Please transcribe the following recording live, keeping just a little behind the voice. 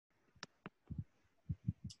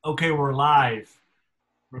Okay, we're live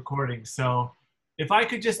recording. So if I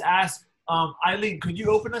could just ask, Eileen, could you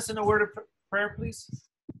open us in a word of prayer, please?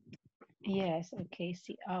 Yes, okay.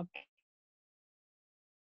 See, okay.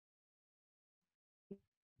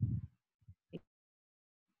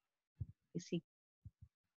 See,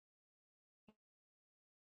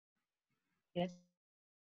 let's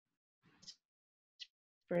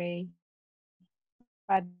pray.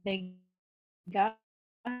 Father God,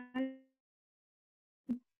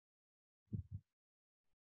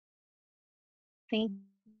 thank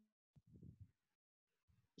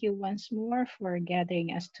you once more for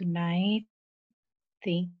gathering us tonight.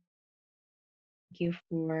 Thank you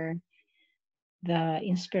for the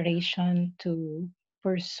inspiration to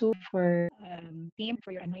pursue for team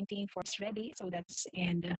for your anointing for us ready so that's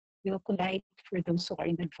and will collide for those who are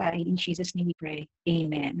in the fight. In Jesus' name we pray.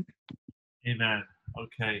 Amen. Amen.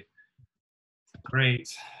 Okay, great.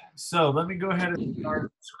 So let me go ahead and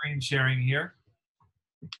start screen sharing here.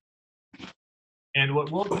 And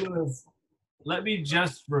what we'll do is let me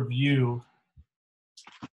just review.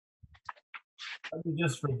 Let me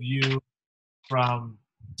just review from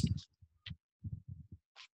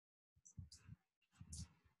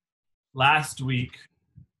last week,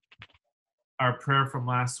 our prayer from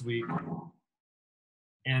last week,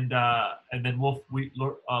 and then Lord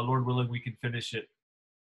willing, we can finish it.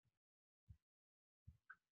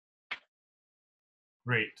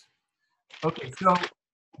 Great. Okay, so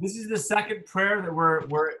this is the second prayer that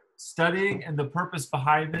we're studying, and the purpose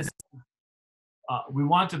behind this, we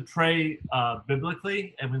want to pray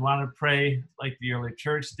biblically, and we want to pray like the early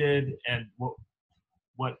church did, and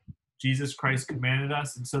what Jesus Christ commanded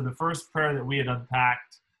us. And so the first prayer that we had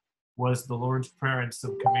unpacked was the Lord's Prayer and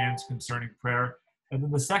some commands concerning prayer. And then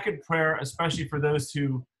the second prayer, especially for those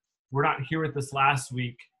who were not here with us last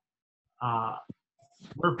week,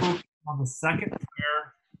 we're focusing on the second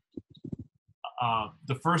prayer,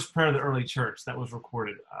 the first prayer of the early church that was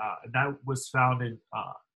recorded. That was found in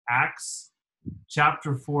Acts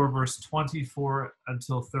chapter 4, verse 24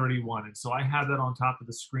 until 31. And so I have that on top of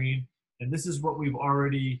the screen. And this is what we've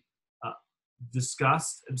already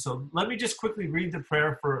discussed. And so let me just quickly read the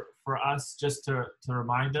prayer for us, just to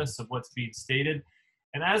remind us of what's being stated.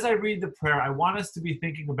 And as I read the prayer, I want us to be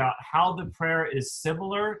thinking about how the prayer is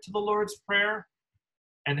similar to the Lord's Prayer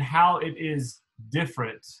and how it is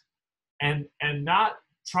different, and not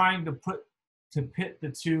trying to pit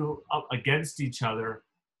the two up against each other,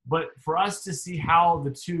 but for us to see how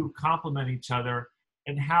the two complement each other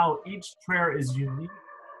and how each prayer is unique,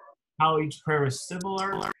 how each prayer is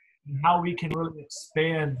similar, and how we can really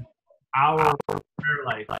expand our prayer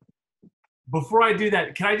life. Before I do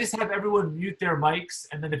that, can I just have everyone mute their mics?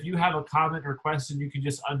 And then if you have a comment or question, you can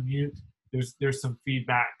just unmute. There's some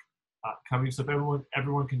feedback coming, so if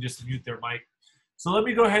everyone can just mute their mic. So let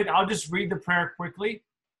me go ahead. I'll just read the prayer quickly,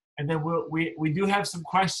 and then we do have some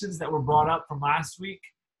questions that were brought up from last week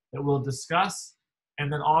that we'll discuss,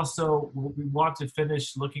 and then also we want to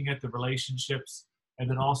finish looking at the relationships, and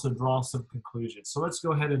then also draw some conclusions. So let's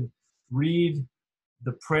go ahead and read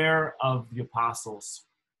the prayer of the apostles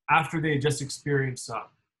after they had just experienced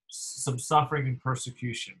some suffering and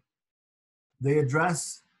persecution. They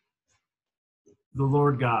address the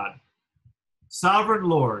Lord God. Sovereign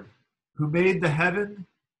Lord, who made the heaven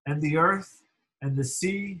and the earth and the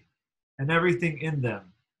sea and everything in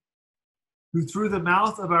them, who through the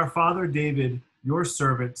mouth of our father David, your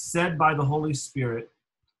servant, said by the Holy Spirit,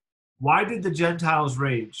 why did the Gentiles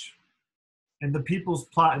rage and the peoples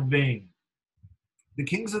plot in vain? The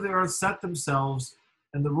kings of the earth set themselves,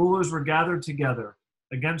 and the rulers were gathered together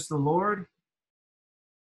against the Lord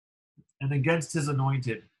and against his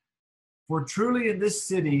anointed. For truly in this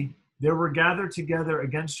city there were gathered together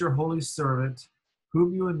against your holy servant,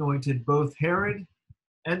 whom you anointed, both Herod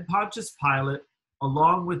and Pontius Pilate,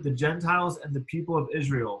 along with the Gentiles and the people of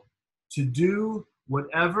Israel, to do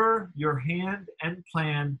whatever your hand and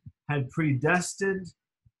plan had predestined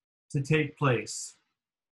to take place.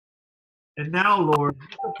 And now, Lord,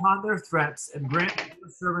 look upon their threats and grant your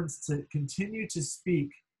servants to continue to speak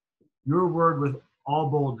your word with all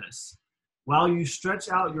boldness, while you stretch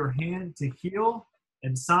out your hand to heal,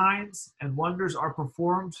 and signs and wonders are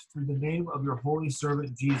performed through the name of your holy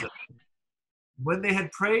servant Jesus. When they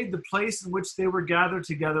had prayed, the place in which they were gathered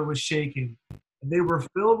together was shaking, and they were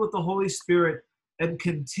filled with the Holy Spirit and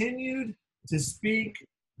continued to speak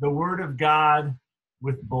the word of God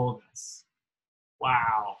with boldness.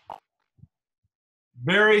 Wow.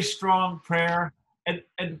 Very strong prayer,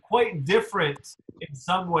 and quite different in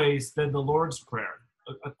some ways than the Lord's Prayer.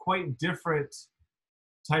 A quite different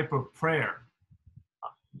type of prayer,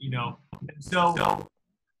 you know. And so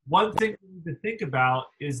one thing we need to think about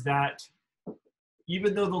is that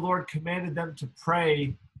even though the Lord commanded them to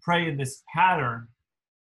pray in this pattern,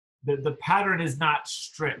 the pattern is not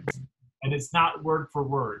strict and it's not word for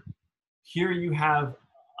word. Here you have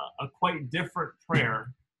a quite different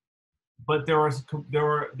prayer, but there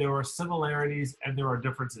are similarities and there are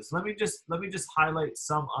differences. Let me just highlight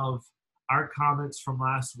some of our comments from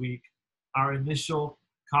last week, our initial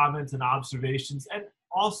comments and observations, and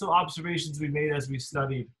also observations we made as we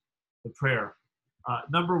studied the prayer.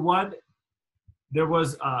 Number one, there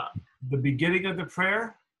was the beginning of the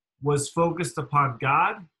prayer was focused upon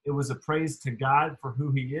God. It was a praise to God for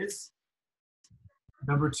who he is.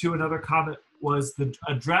 Number two, another comment was the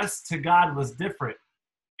address to God was different.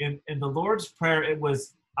 In the Lord's Prayer, it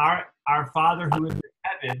was our Father who is in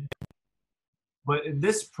heaven, but in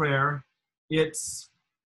this prayer, it's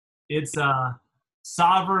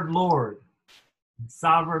sovereign Lord,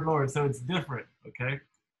 so it's different, okay?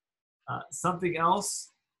 Something else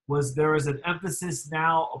was there is an emphasis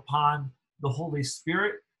now upon the Holy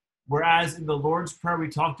Spirit, whereas in the Lord's Prayer, we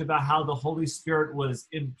talked about how the Holy Spirit was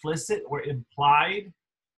implicit or implied.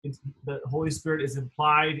 The Holy Spirit is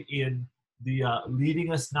implied in the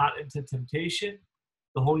leading us not into temptation.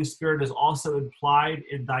 The Holy Spirit is also implied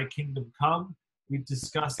in thy kingdom come. We've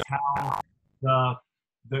discussed how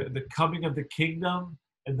the coming of the kingdom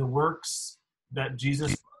and the works that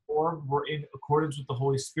Jesus performed were in accordance with the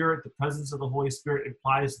Holy Spirit. The presence of the Holy Spirit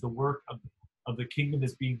implies the work of the kingdom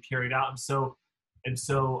is being carried out. And so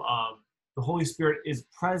the Holy Spirit is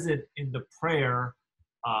present in the prayer,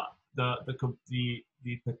 the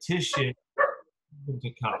petition to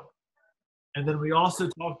come. And then we also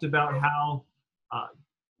talked about how,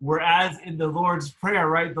 whereas in the Lord's Prayer,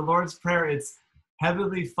 right, the Lord's Prayer, it's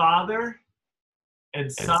Heavenly Father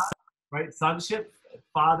and Son, right, sonship,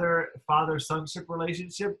 father-sonship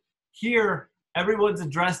relationship. Here, everyone's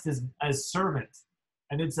addressed as servant,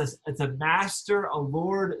 and it's a master, a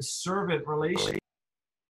Lord, servant relationship.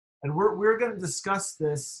 And we're going to discuss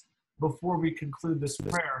this before we conclude this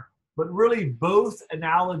prayer. But really, both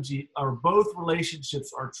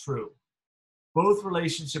relationships are true. Both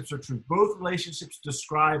relationships are true. Both relationships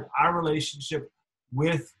describe our relationship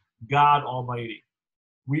with God Almighty.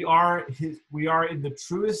 We are in the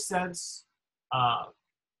truest sense,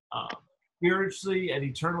 spiritually and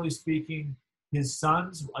eternally speaking, his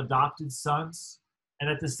sons, adopted sons, and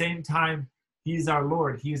at the same time, he's our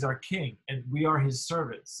Lord, he is our King, and we are his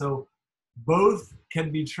servants. So both can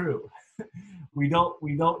be true. We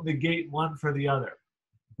don't negate one for the other.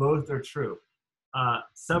 Both are true.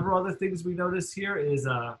 Several other things we notice here is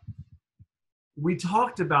we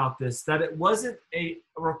talked about this, that it wasn't a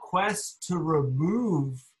request to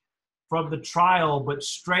remove from the trial, but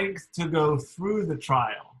strength to go through the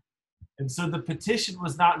trial. And so the petition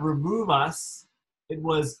was not remove us, it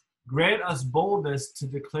was grant us boldness to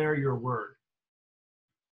declare your word.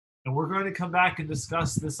 And we're going to come back and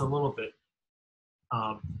discuss this a little bit.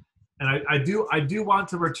 And I do want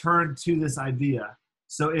to return to this idea.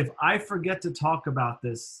 So if I forget to talk about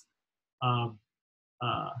this,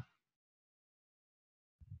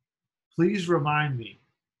 please remind me,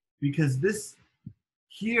 because this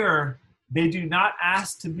here, they do not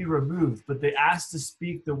ask to be removed, but they ask to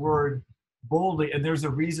speak the word boldly, and there's a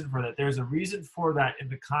reason for that. There's a reason for that in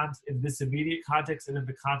this immediate context and in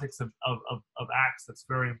the context of Acts that's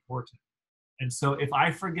very important. And so if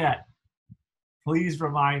I forget, please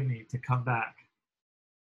remind me to come back.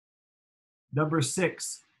 Number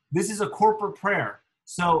 6, this is a corporate prayer.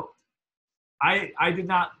 So I did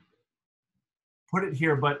not put it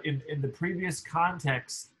here, but in the previous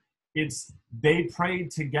context, it's they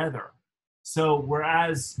prayed together. So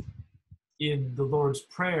whereas in the Lord's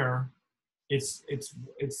Prayer, it's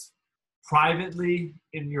privately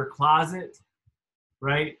in your closet,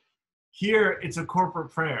 right? Here it's a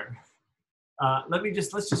corporate prayer.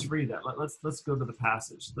 Let's just read that. Let's go to the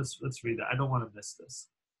passage. Let's read that. I don't want to miss this.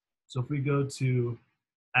 So if we go to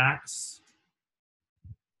Acts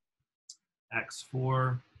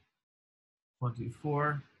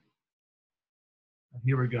 4:24.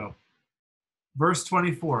 Here we go. Verse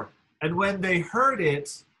 24. And when they heard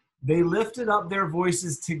it, they lifted up their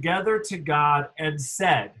voices together to God and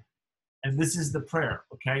said, and this is the prayer,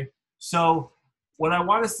 okay? So what I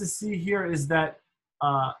want us to see here is that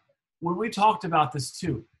when we talked about this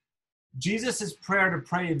too, Jesus' prayer to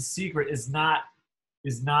pray in secret is not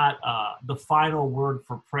the final word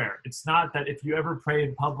for prayer. It's not that if you ever pray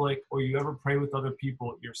in public or you ever pray with other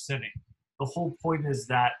people, you're sinning. The whole point is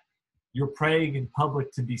that you're praying in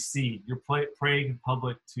public to be seen. You're praying in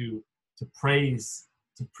public to praise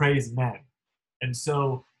men. And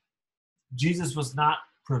so Jesus was not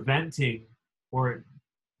preventing or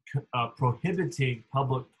prohibiting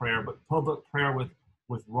public prayer, but public prayer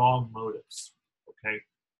with wrong motives. Okay,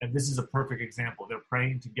 and this is a perfect example. They're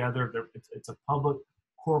praying together. It's a public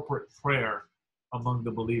corporate prayer among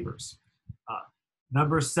the believers.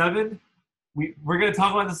 Number 7, we're going to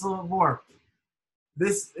talk about this a little more.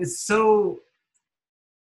 This is so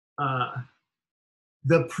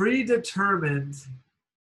the predetermined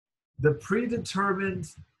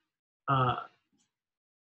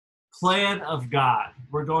plan of God.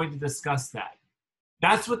 We're going to discuss that.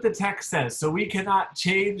 That's what the text says. So we cannot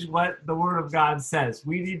change what the Word of God says.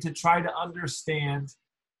 We need to try to understand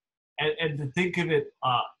and to think of it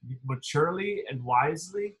maturely and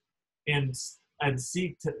wisely, and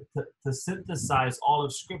seek to synthesize all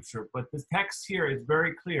of Scripture. But the text here is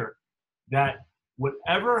very clear that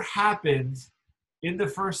whatever happened in the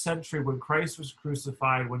first century when Christ was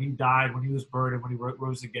crucified, when he died, when he was buried, and when he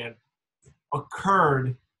rose again,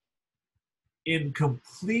 occurred in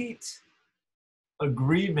complete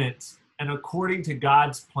agreement and according to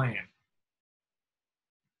God's plan.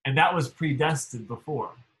 And that was predestined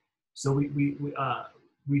before. So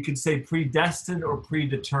we could say predestined or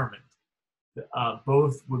predetermined.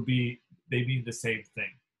 Both would be, they mean the same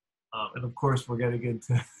thing. And of course, we're getting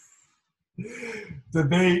into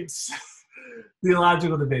debates,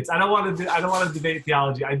 theological debates. I don't want to debate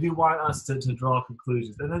theology. I do want us to draw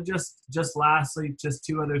conclusions. And then just lastly, just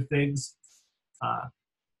 2 other things.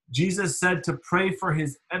 Jesus said to pray for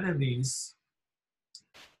his enemies.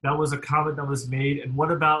 That was a comment that was made. And what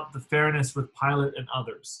about the fairness with Pilate and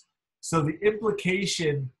others? So the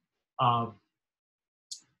implication,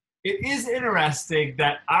 it is interesting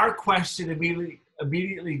that our question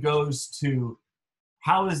immediately goes to,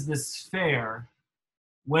 how is this fair?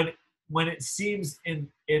 When it seems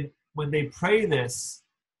when they pray this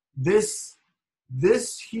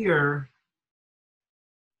here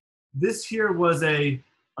was a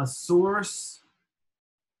source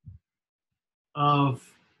of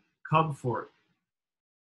comfort.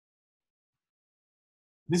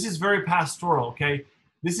 This is very pastoral, okay?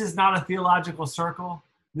 This is not a theological circle.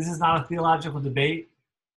 This is not a theological debate,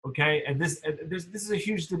 okay? And this is a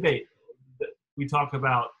huge debate. We talk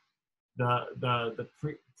about the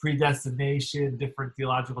predestination, different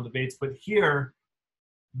theological debates, but here,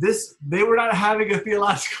 they were not having a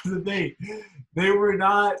theological debate. They were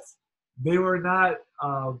not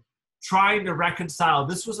trying to reconcile.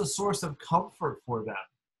 This was a source of comfort for them.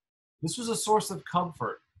 This was a source of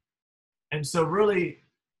comfort. And so really,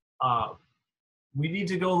 we need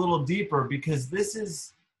to go a little deeper, because this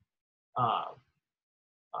is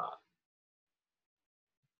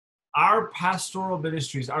our pastoral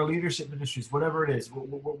ministries, our leadership ministries, whatever it is.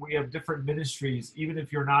 We have different ministries. Even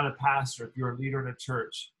if you're not a pastor, if you're a leader in a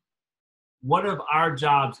church, one of our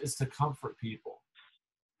jobs is to comfort people.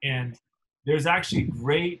 And there's actually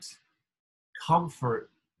great comfort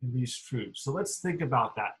in these truths. So let's think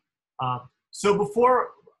about that. So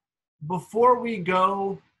before we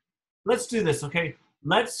go, let's do this, okay?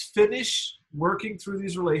 Let's finish working through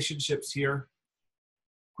these relationships here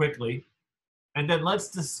quickly, and then let's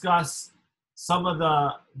discuss some of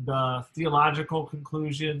the theological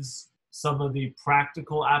conclusions, some of the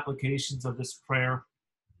practical applications of this prayer.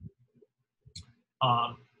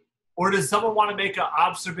 Or does someone want to make an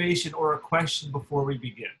observation or a question before we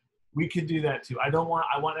begin? We can do that too. I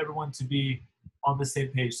want everyone to be on the same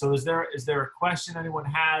page. So is there a question anyone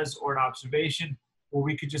has, or an observation, or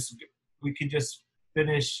we could just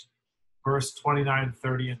finish verse 29,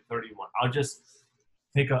 30, and 31. I'll just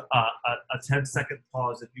take a 10-second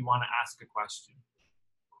pause if you want to ask a question.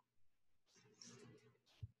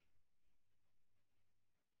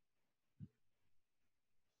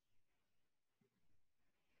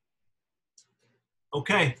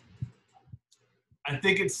 Okay. I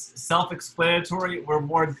think it's self-explanatory.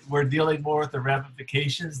 We're dealing more with the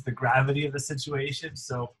ramifications, the gravity of the situation.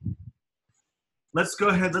 So let's go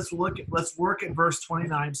ahead. Let's work at verse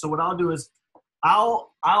 29. So what I'll do is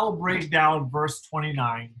I'll break down verse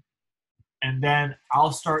 29, and then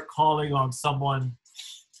I'll start calling on someone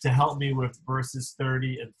to help me with verses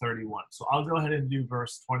 30 and 31. So I'll go ahead and do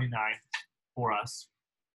verse 29 for us.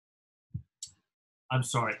 I'm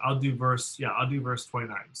sorry. I'll do verse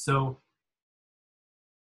 29. So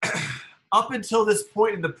up until this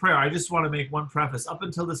point in the prayer, I just want to make one preface. Up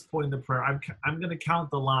until this point in the prayer, I'm going to count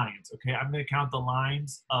the lines, okay? I'm going to count the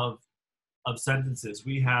lines of sentences.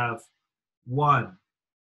 We have 1,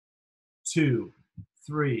 2,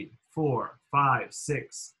 3, 4, 5,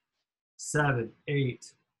 6, 7,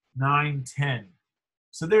 8, 9, 10.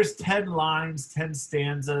 So there's 10 lines, 10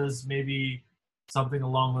 stanzas, maybe something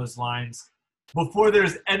along those lines, before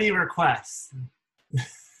there's any requests.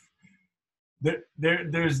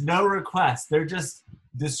 There's no request. They're just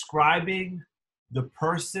describing the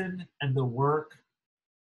person and the work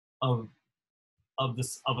of of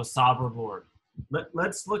a sovereign Lord.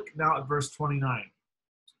 Let's look now at verse 29.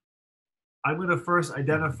 I'm going to first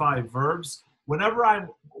identify verbs. When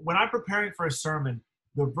I'm preparing for a sermon,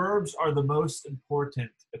 the verbs are the most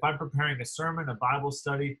important. If I'm preparing a sermon, a Bible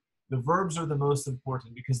study, the verbs are the most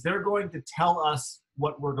important because they're going to tell us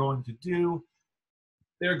what we're going to do.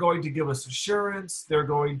 They're going to give us assurance. They're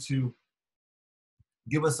going to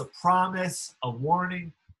give us a promise, a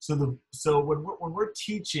warning. So when we're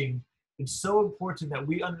teaching, it's so important that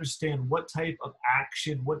we understand what type of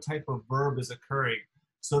action, what type of verb is occurring,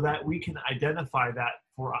 so that we can identify that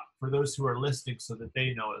for those who are listening, so that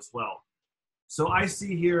they know as well. So I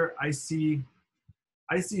see here, I see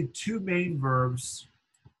two main verbs.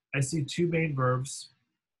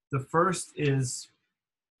 The first is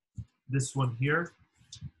this one here.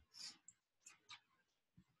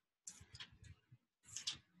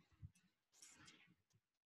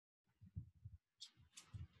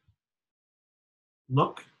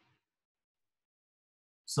 Look.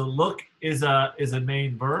 So look is a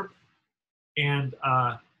main verb, and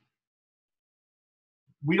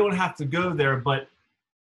we don't have to go there, but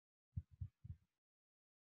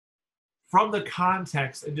from the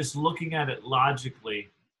context and just looking at it logically,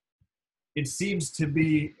 it seems to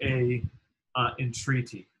be a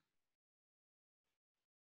entreaty,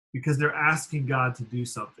 because they're asking God to do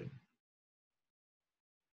something.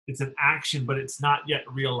 It's an action, but it's not yet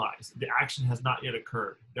realized. The action has not yet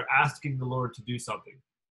occurred. They're asking the Lord to do something.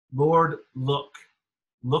 Lord, look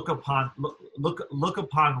upon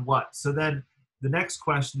what? So then the next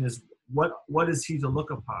question is, what is he to look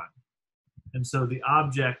upon? And so the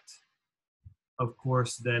object, of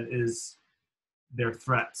course, then is their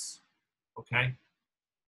threats. Okay?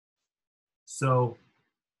 So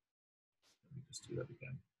let me just do that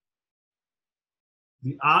again.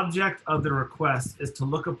 The object of the request is to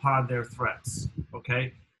look upon their threats.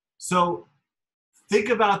 Okay? So think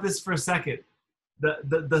about this for a second.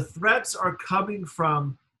 The threats are coming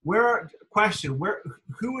from who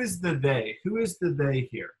is the they? Who is the they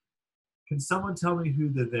here? Can someone tell me who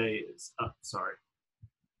the they is? Oh, sorry.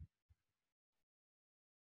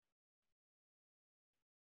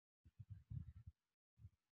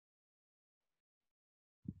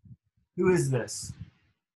 Who is this?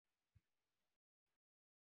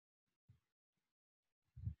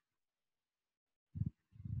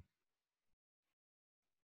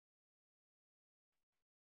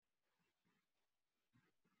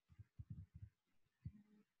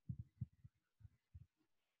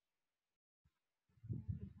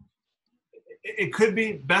 It could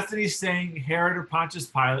be Bethany saying Herod or Pontius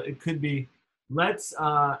Pilate. It could be,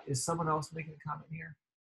 is someone else making a comment here?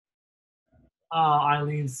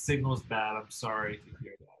 Eileen's signal's bad. I'm sorry to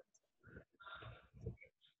hear that.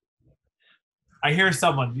 I hear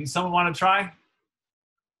someone. Do someone want to try?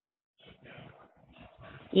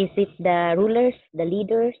 Is it the rulers, the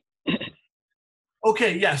leaders?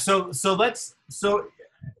 Okay, yeah. So let's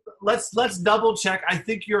double check. I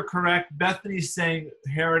think you're correct. Bethany's saying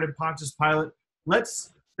Herod and Pontius Pilate.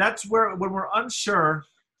 That's where, when we're unsure,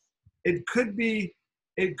 it could be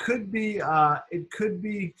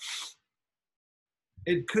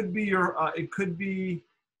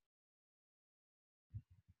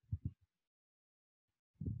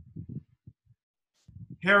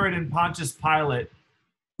Herod and Pontius Pilate,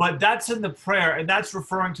 but that's in the prayer, and that's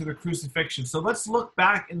referring to the crucifixion. So let's look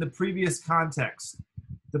back in the previous context.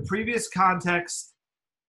 The previous context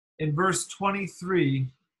in verse 23,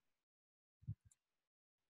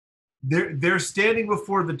 they're standing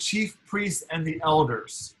before the chief priests and the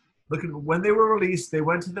elders. Look, when they were released, they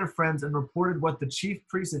went to their friends and reported what the chief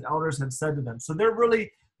priests and elders had said to them. So they're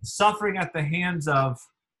really suffering at the hands of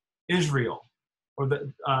Israel, or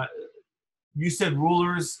you said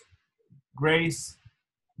rulers, Grace.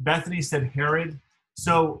 Bethany said Herod.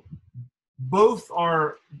 So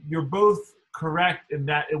you're both correct in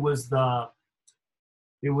that it was the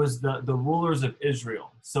rulers of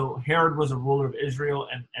Israel. So Herod was a ruler of Israel,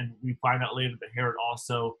 and we find out later that Herod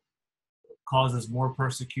also causes more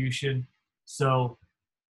persecution. So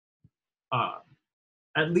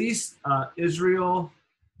at least Israel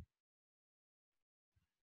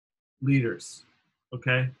leaders.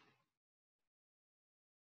 Okay.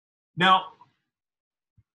 Now,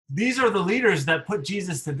 these are the leaders that put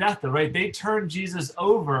Jesus to death, though, right? They turned Jesus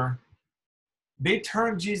over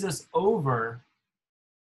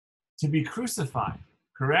to be crucified,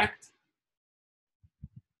 correct?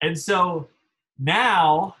 And so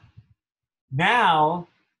now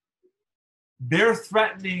they're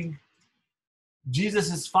threatening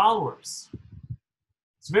Jesus's followers.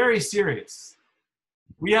 It's very serious.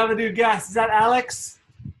 We have a new guest. Is that Alex?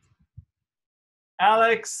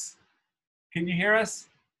 Alex, can you hear us?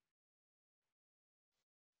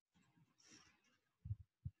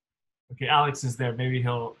 Okay, Alex is there. Maybe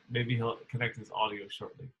he'll connect his audio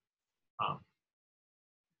shortly.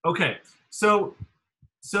 Okay, so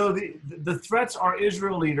the threats are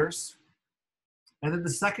Israel leaders, and then the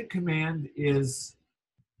second command is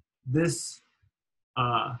this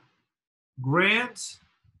grant.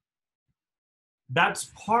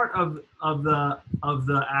 That's part of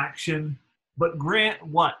the action, but grant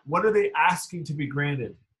what? What are they asking to be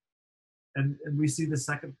granted? And we see the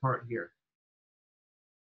second part here.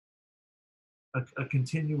 A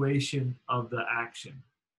continuation of the action.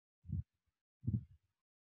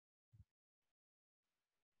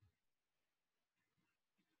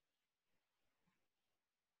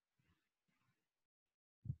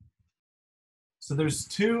 So there's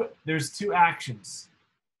two actions.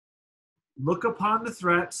 Look upon the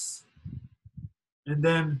threats, and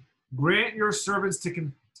then grant your servants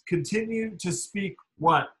to continue to speak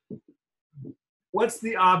what? What's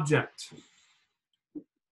the object?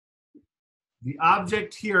 The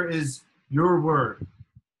object here is your word.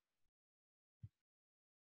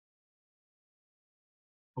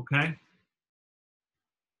 Okay?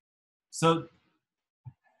 So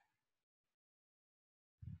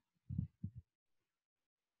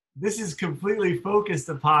this is completely focused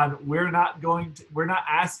upon we're not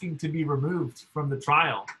asking to be removed from the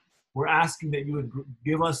trial. We're asking that you would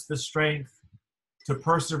give us the strength to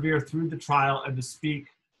persevere through the trial and to speak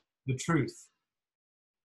the truth.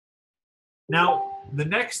 Now, the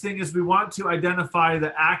next thing is we want to identify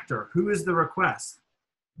the actor. Who is the request?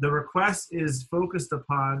 The request is focused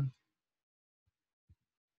upon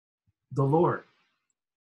the Lord.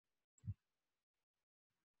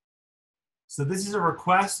 So this is a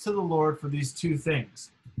request to the Lord for these two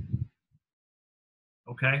things.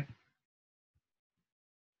 Okay?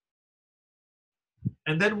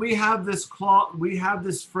 And then we have this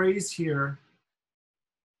phrase here,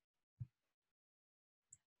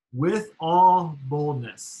 with all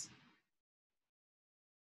boldness.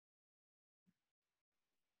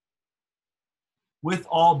 With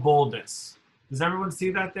all boldness. Does everyone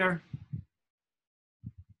see that there?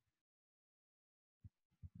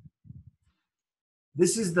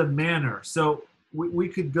 This is the manner. So we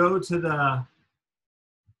could go to the,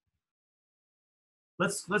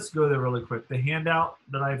 let's go there really quick. The handout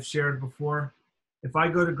that I've shared before. If I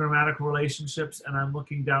go to grammatical relationships and I'm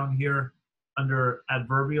looking down here under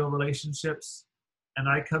adverbial relationships, and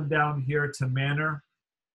I come down here to manner,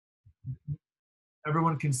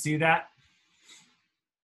 everyone can see that?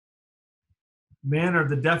 Manner,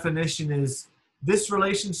 the definition is, this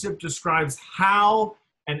relationship describes how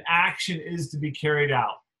an action is to be carried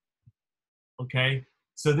out. Okay?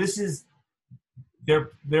 So this is,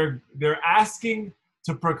 they're asking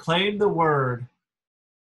to proclaim the word,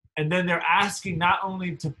 and then they're asking not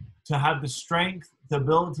only to have the strength, the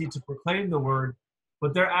ability to proclaim the word,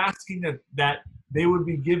 but they're asking that they would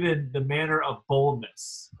be given the manner of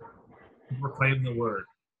boldness to proclaim the word.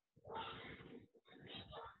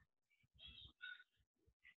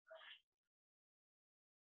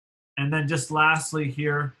 And then just lastly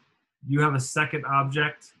here, you have a second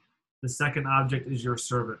object. The second object is your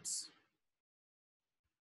servants.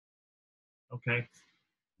 Okay.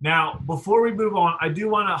 Now, before we move on, I do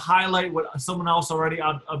want to highlight what someone else already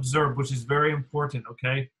observed, which is very important.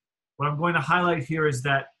 Okay. What I'm going to highlight here is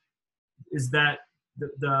that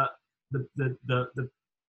the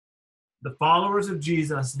followers of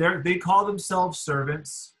Jesus, they call themselves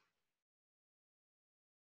servants.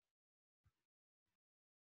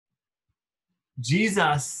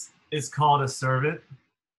 Jesus is called a servant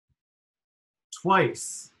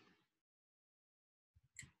twice.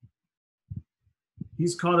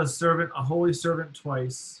 He's called a servant, a holy servant,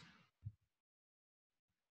 twice.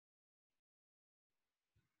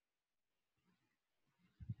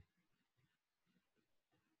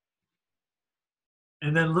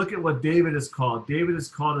 And then look at what David is called. David is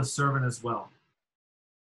called a servant as well.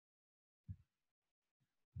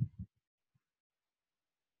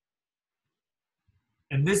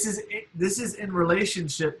 And this is in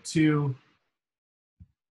relationship to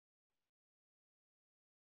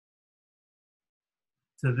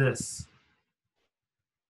this.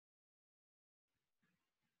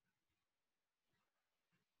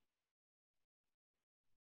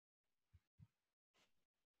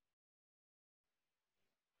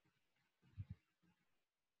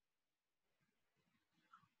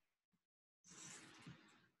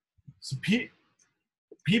 So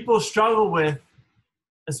people struggle with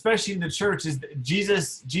especially in the church, is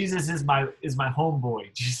Jesus is my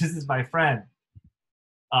homeboy. Jesus is my friend.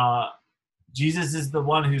 Jesus is the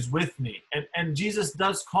one who's with me. And Jesus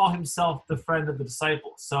does call himself the friend of the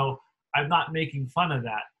disciples. So I'm not making fun of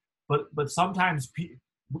that. But sometimes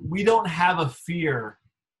we don't have a fear.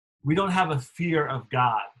 We don't have a fear of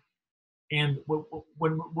God. And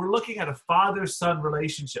when we're looking at a father-son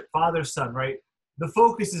relationship, father-son, right? The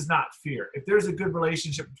focus is not fear. If there's a good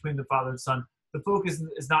relationship between the father and son, the focus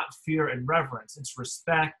is not fear and reverence. It's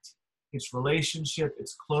respect, it's relationship,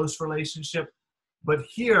 it's close relationship. But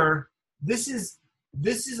here, this is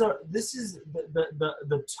the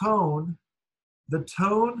tone. The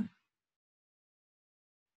tone.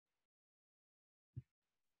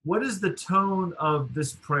 What is the tone of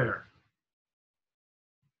this prayer?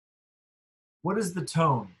 What is the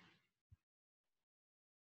tone?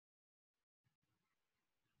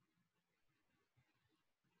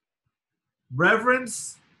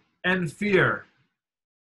 Reverence and fear.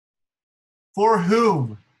 For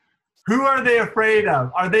whom? Who are they afraid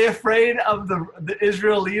of? Are they afraid of the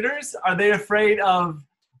Israel leaders? Are they afraid of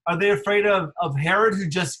Herod, who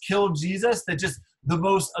just killed Jesus? That just the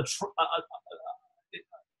most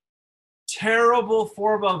terrible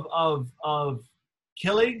form of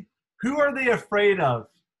killing? Who are they afraid of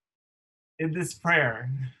in this prayer?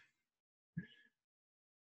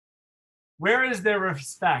 Where is their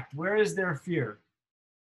respect? Where is their fear?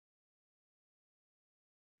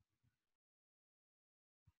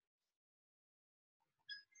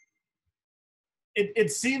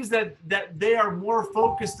 It seems that they are more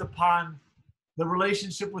focused upon the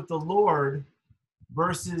relationship with the Lord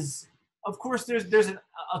versus, of course, there's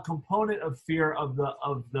a component of fear of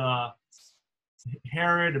the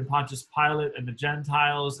Herod and Pontius Pilate and the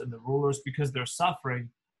Gentiles and the rulers because they're suffering,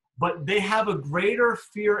 but they have a greater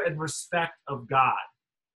fear and respect of God.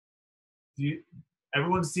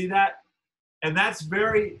 Everyone see that? And that's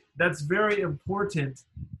very important,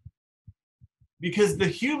 because the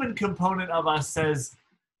human component of us says,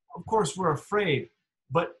 of course, we're afraid,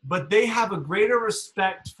 but they have a greater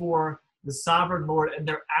respect for the sovereign Lord, and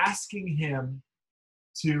they're asking him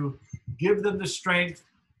to give them the strength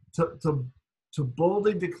to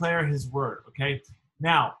boldly declare his word. Okay.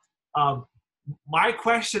 Now, my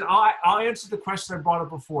question, I'll answer the question I brought up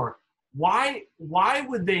before. Why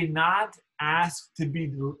would they not ask to be?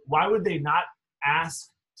 Why would they not ask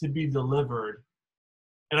to be delivered?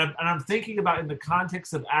 And I'm thinking about, in the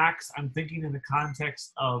context of Acts, I'm thinking in the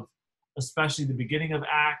context of especially the beginning of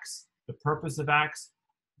Acts, the purpose of Acts.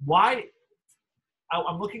 Why?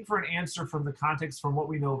 I'm looking for an answer from the context, from what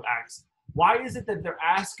we know of Acts. Why is it that they're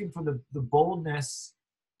asking for the boldness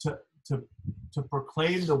to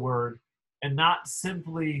proclaim the word, and not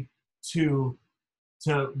simply to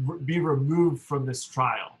be removed from this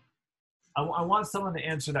trial? I want someone to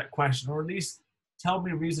answer that question, or at least tell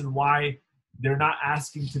me a reason why they're not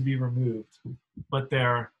asking to be removed, but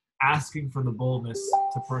they're asking for the boldness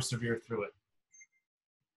to persevere through it.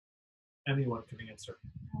 Anyone can answer.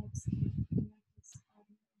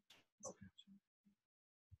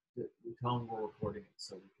 Okay. We tell them we're recording it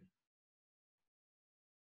so we can.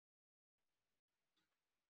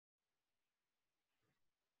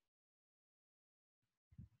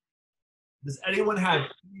 Does anyone have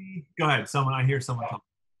any? Go ahead. Someone. I hear someone talking.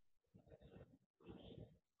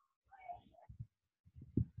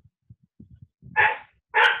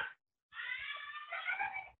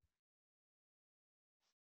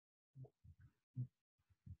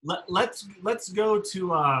 Let's go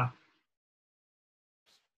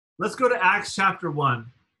to Acts chapter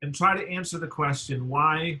 1 and try to answer the question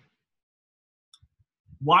why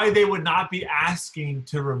they would not be asking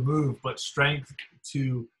to remove, but strength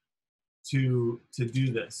to do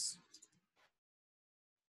this.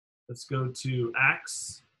 Let's go to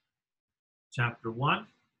Acts chapter 1.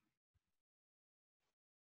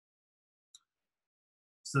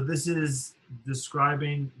 So this is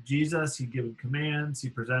describing Jesus. He'd given commands. He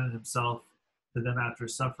presented himself to them after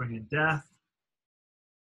suffering and death.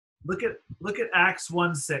 Look at Acts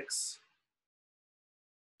 1:6.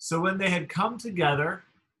 So when they had come together,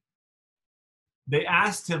 they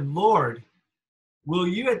asked him, "Lord, will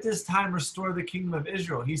you at this time restore the kingdom of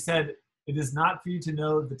Israel?" He said, "It is not for you to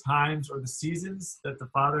know the times or the seasons that the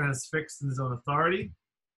Father has fixed in his own authority,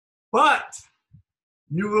 but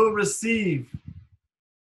you will receive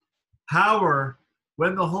power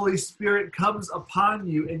when the Holy Spirit comes upon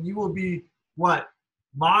you, and you will be" what?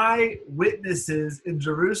 "My witnesses in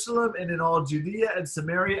Jerusalem and in all Judea and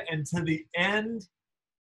Samaria and to the end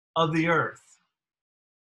of the earth."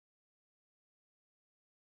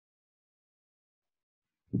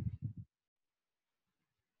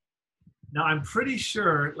 Now, I'm pretty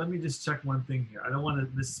sure, let me just check one thing here. I don't want to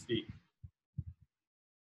misspeak.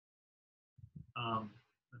 Let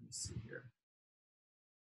me see here.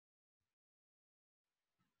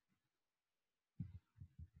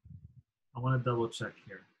 I want to double check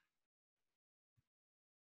here.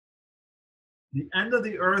 The end of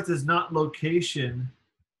the earth is not location.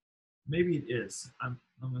 Maybe it is. I'm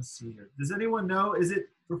going to see here. Does anyone know? Is it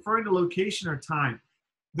referring to location or time?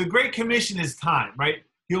 The Great Commission is time, right?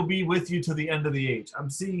 He'll be with you to the end of the age. I'm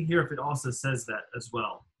seeing here if it also says that as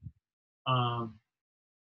well.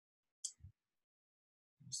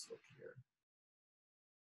 Just look here.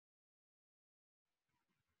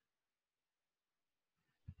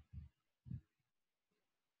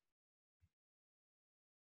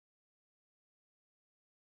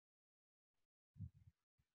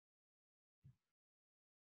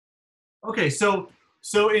 Okay, so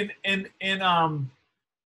in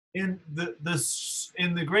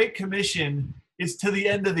the Great Commission, it's to the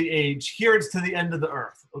end of the age. Here, it's to the end of the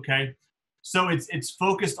earth. Okay, so it's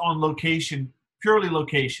focused on location, purely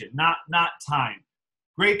location, not time.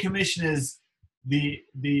 Great Commission is the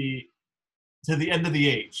to the end of the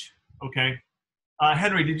age. Okay,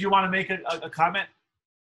 Henry, did you want to make a comment?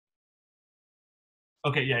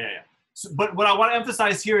 Okay, yeah. So, but what I want to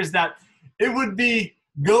emphasize here is that it would be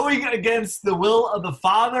going against the will of the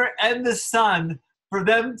Father and the Son for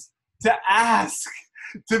them to ask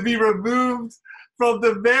to be removed from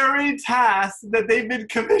the very task that they've been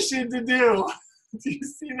commissioned to do. Do you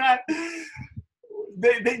see that?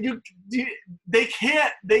 They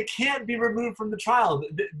can't be removed from the trial.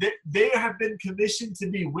 They have been commissioned to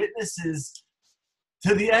be witnesses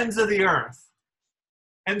to the ends of the earth.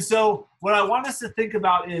 And so what I want us to think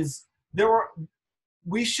about is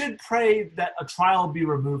we should pray that a trial be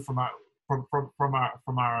removed from our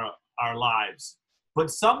lives. But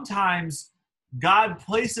sometimes God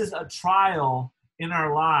places a trial in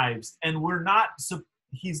our lives, and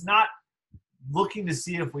He's not looking to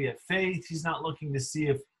see if we have faith. He's not looking to see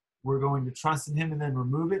if we're going to trust in Him and then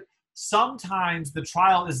remove it. Sometimes the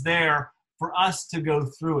trial is there for us to go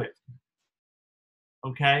through it.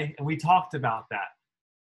 Okay? And we talked about that.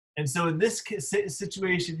 And so in this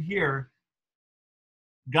situation here,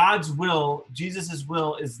 God's will, Jesus'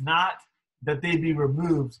 will, is not that they be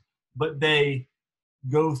removed, but they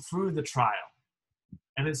go through the trial.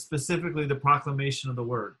 And it's specifically the proclamation of the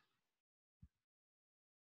word.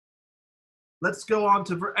 Let's go on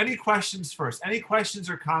to any questions first. Any questions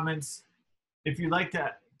or comments? If you'd like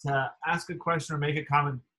to ask a question or make a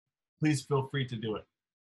comment, please feel free to do it.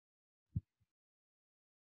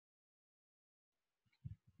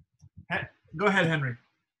 Go ahead, Henry.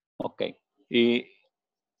 Okay.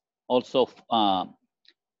 Also,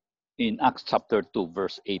 in Acts chapter 2,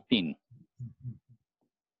 verse 18.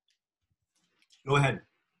 Go ahead.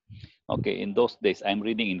 Okay, in those days, I'm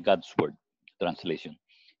reading in God's word translation.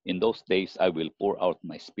 In those days, I will pour out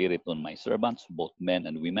my spirit on my servants, both men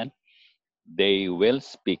and women. They will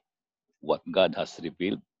speak what God has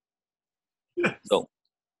revealed. Yes. So,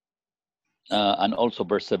 and also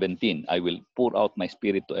verse 17, I will pour out my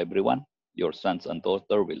spirit to everyone. Your sons and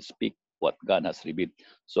daughters will speak what God has revealed.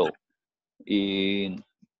 So,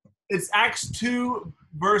 it's Acts 2,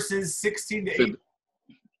 verses 16 to 18.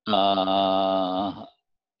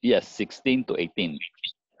 Yes, 16 to 18.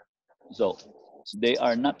 So, they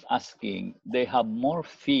are not asking, they have more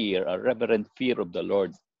fear, a reverent fear of the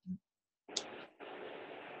Lord,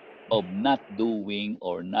 of not doing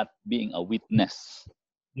or not being a witness.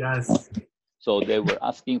 Yes. So they were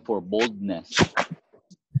asking for boldness.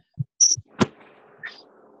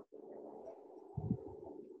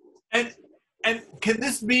 And can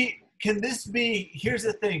this be, here's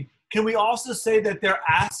the thing, can we also say that they're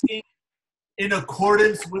asking in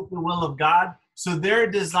accordance with the will of God? So their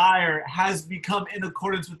desire has become in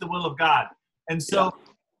accordance with the will of God. And so,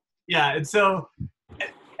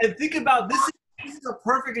 and think about this is a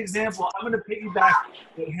perfect example. I'm going to piggyback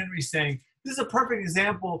what Henry's saying. This is a perfect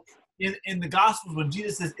example in the Gospels when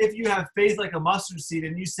Jesus says, if you have faith like a mustard seed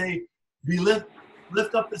and you say,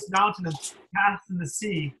 lift up this mountain and cast in the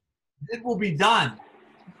sea, it will be done.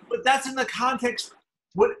 But that's in the context,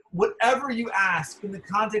 whatever you ask in the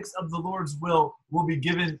context of the Lord's will be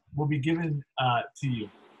given to you.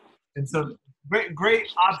 And so great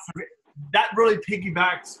observation. That really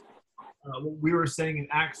piggybacks what we were saying in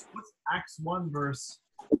Acts. What's Acts 1 verse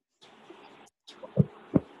 8?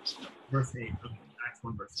 Okay, Acts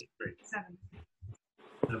 1 verse 8. Great.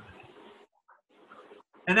 7.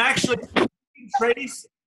 And actually, Trace,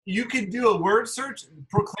 you can do a word search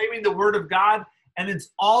proclaiming the word of God, and it's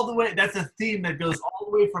all the way, that's a theme that goes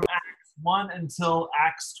all the way from Acts 1 until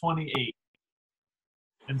Acts 28.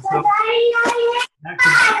 And so that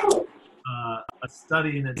could be a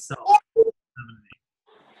study in itself. 7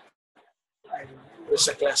 and 8. There's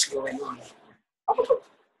a class going on.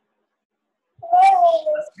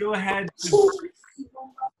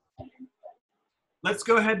 Let's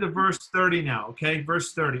go ahead to verse 30 now, okay?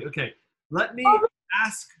 Verse 30. Okay. Let me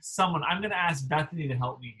ask someone. I'm going to ask Bethany to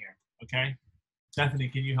help me here, okay? Bethany,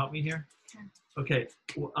 can you help me here? Okay.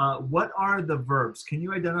 What are the verbs? Can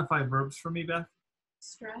you identify verbs for me, Beth?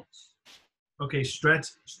 Stretch. Okay,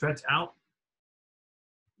 stretch out.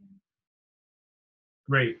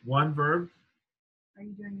 Great. One verb. Are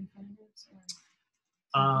you doing infinitives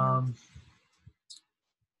or?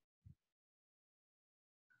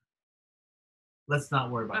 Let's not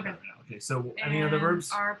worry about that right now. Okay, so any other And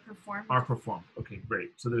verbs? Are performed. Are performed. Okay,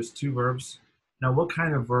 great. So there's 2 verbs. Now, what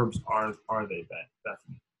kind of verbs are they,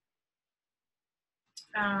 Bethany?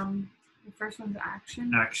 The first one's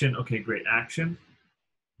action. Action. Okay, great. Action.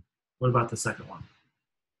 What about the second one?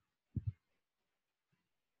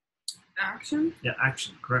 Action. Yeah,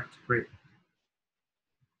 action. Correct. Great.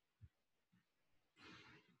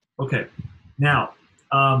 Okay. Now,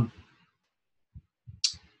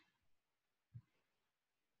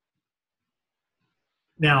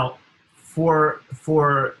 for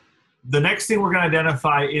the next thing we're going to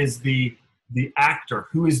identify is the actor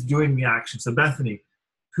who is doing the action. So Bethany,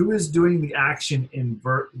 who is doing the action in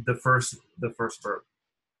the first verb?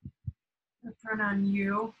 The pronoun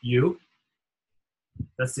you. You.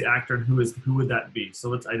 That's the actor, and who would that be? So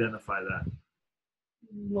let's identify that.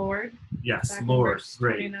 Lord. Yes, Back in Lord. verse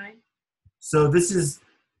Great. 29. So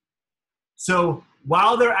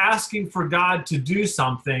while they're asking for God to do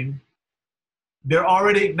something, they're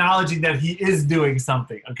already acknowledging that he is doing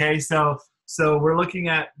something. Okay, so we're looking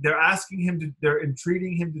at, they're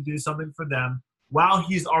entreating him to do something for them while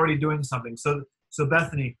he's already doing something. So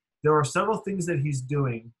Bethany, there are several things that he's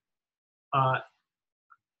doing.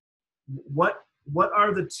 What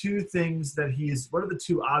are the 2 things that what are the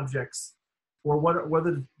 2 objects, or what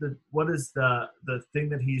is the thing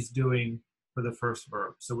that he's doing for the first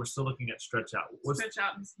verb? So we're still looking at stretch out. Stretch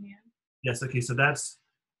out his hand. Yes, okay, so that's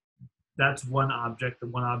one object. The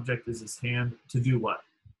one object is his hand. To do what?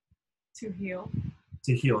 To heal.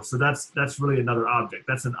 To heal. So that's really another object.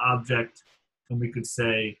 That's an object, and we could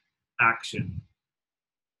say action.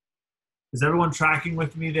 Is everyone tracking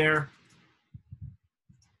with me there?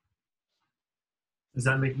 Is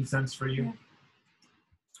that making sense for you? Yeah.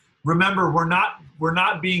 Remember, we're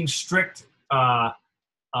not being strict,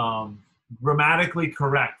 grammatically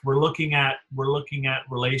correct. We're looking at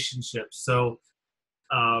relationships. So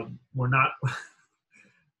we're not.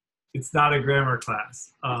 It's not a grammar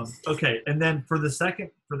class. Okay, and then for the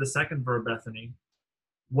second verb, Bethany,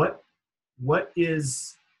 what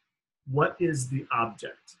is the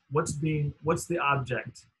object? What's the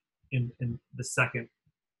object in the second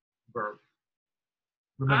verb?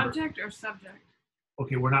 Remember, Object or subject?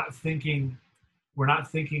 Okay, we're not thinking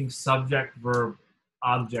subject, verb,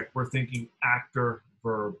 object. We're thinking actor,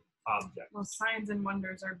 verb, object. Well, signs and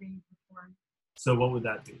wonders are being performed. So what would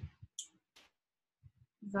that be?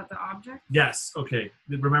 Is that the object? Yes, okay.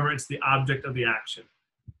 Remember, it's the object of the action.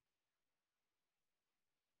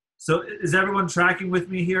 So is everyone tracking with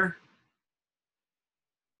me here?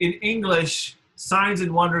 In English, signs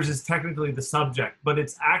and wonders is technically the subject, but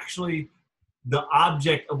it's actually the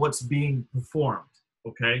object of what's being performed,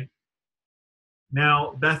 okay?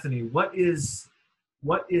 Now, Bethany, what is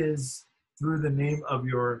through the name of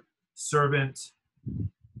your servant,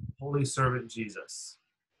 holy servant Jesus?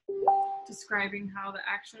 Describing how the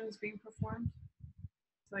action is being performed.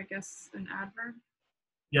 So I guess an adverb.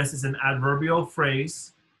 Yes, it's an adverbial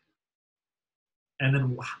phrase. And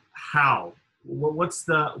then how? What's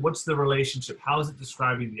the relationship? How is it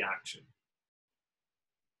describing the action?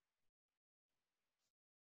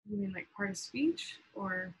 You mean like part of speech,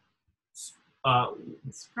 or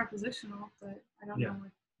it's prepositional? But I don't know.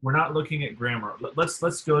 We're not looking at grammar. Let's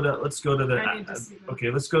go to the. I need to see that. Okay,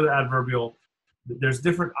 let's go to adverbial. There's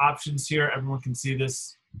different options here. Everyone can see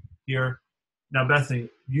this here. Now, Bethany,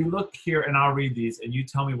 you look here, and I'll read these, and you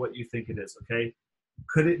tell me what you think it is. Okay?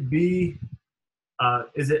 Could it be?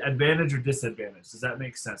 Is it advantage or disadvantage? Does that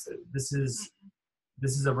make sense? This is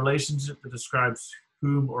a relationship that describes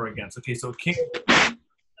whom or against. Okay, so it can't be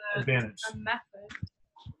advantage. A method.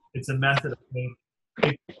 It's a method.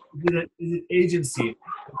 Okay? Is it agency?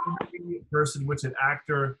 A person which an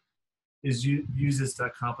actor uses to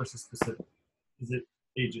accomplish a specific. Is it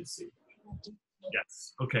agency?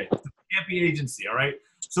 Yes. Okay. So it can't be agency. All right.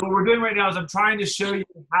 So what we're doing right now is I'm trying to show you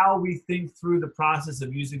how we think through the process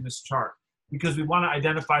of using this chart, because we want to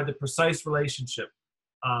identify the precise relationship.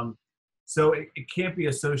 So it can't be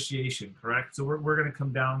association, correct? So we're going to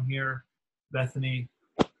come down here, Bethany.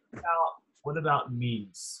 What about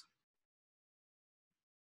means?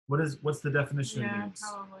 What's the definition of means?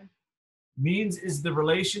 Probably. Means is the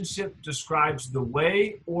relationship describes the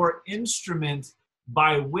way or instrument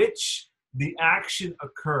by which the action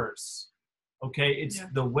occurs. Okay, it's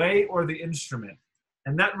the way or the instrument.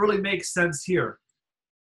 And that really makes sense here.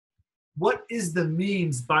 What is the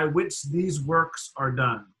means by which these works are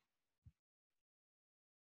done?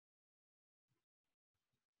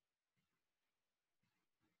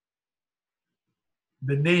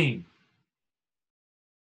 The name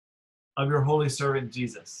of your holy servant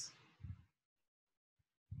Jesus.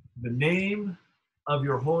 The name of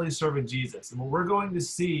your holy servant Jesus. And what we're going to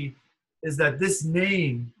see is that this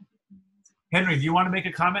name, Henry, do you want to make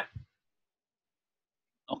a comment?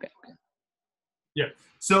 Okay. Yeah.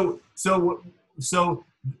 So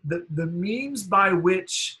the means by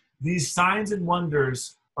which these signs and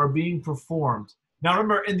wonders are being performed. Now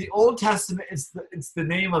remember, in the Old Testament, it's the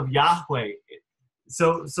name of Yahweh.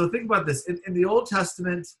 So think about this. In the Old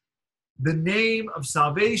Testament, the name of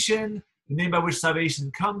salvation, the name by which salvation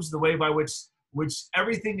comes, the way by which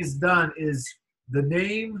everything is done is the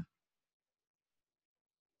name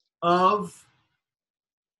of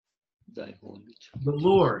Thy holy the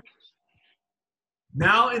Lord.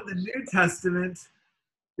 Now in the New Testament,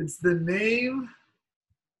 it's the name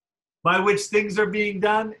by which things are being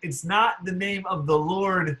done. It's not the name of the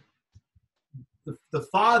Lord, the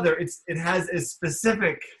Father. It has a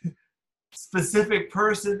specific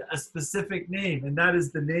person, a specific name, and that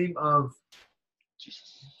is the name of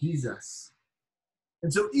Jesus.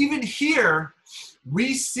 And so even here,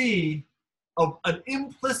 we see an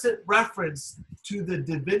implicit reference to the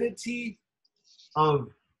divinity of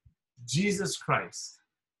Jesus Christ.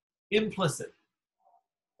 Implicit,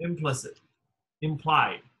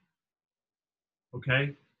 implied.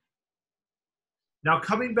 Okay? Now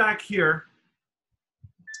coming back here,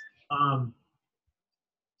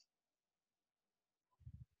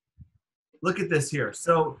 look at this here.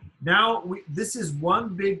 So now this is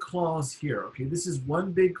one big clause here. Okay, this is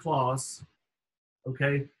one big clause.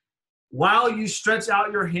 Okay, while you stretch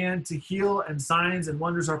out your hand to heal, and signs and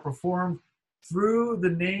wonders are performed through the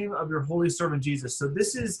name of your holy servant Jesus. So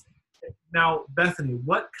this is now, Bethany,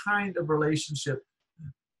 what kind of relationship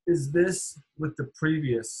is this with the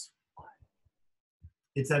previous?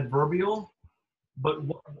 It's adverbial, but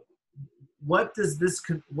what does this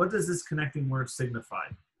connecting word signify?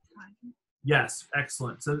 Yes,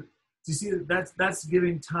 excellent. So you see, that's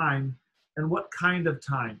giving time. And what kind of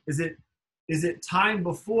time? Is it time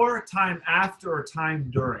before, time after, or time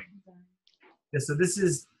during? Yeah, so this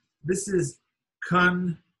is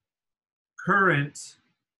concurrent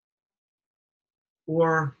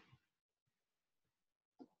or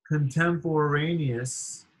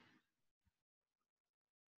contemporaneous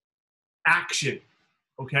action.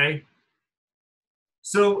 Okay?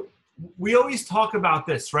 So we always talk about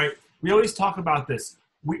this, right? We always talk about this.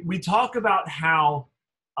 We talk about how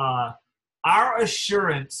our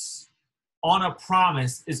assurance on a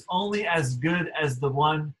promise is only as good as the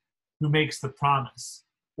one who makes the promise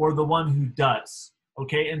or the one who does.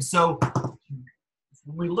 Okay, and so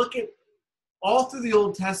when we look at all through the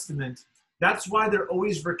Old Testament, that's why they're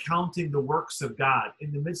always recounting the works of God.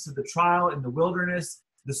 In the midst of the trial, in the wilderness,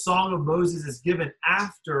 the Song of Moses is given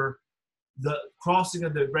after the crossing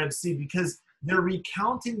of the Red Sea, because they're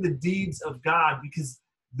recounting the deeds of God, because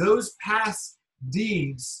those past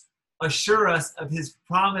deeds assure us of his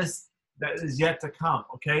promise that is yet to come.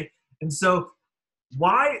 Okay, and so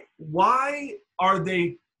why are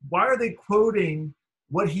they quoting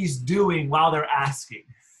what he's doing while they're asking?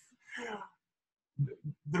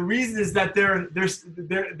 The reason is that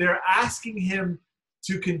they're asking him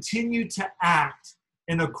to continue to act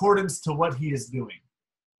in accordance to what he is doing.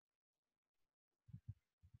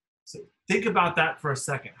 So think about that for a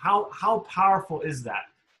second. How powerful is that?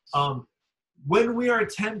 When we are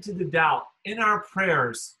tempted to doubt in our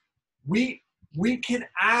prayers, we can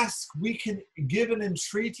ask, we can give an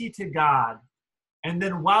entreaty to God, and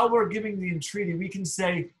then while we're giving the entreaty, we can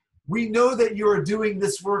say, we know that you are doing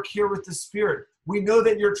this work here with the Spirit. We know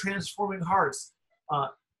that you're transforming hearts.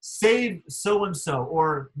 Save so-and-so,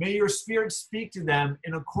 or may your Spirit speak to them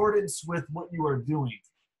in accordance with what you are doing.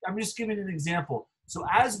 I'm just giving an example. So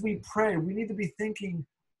as we pray, we need to be thinking,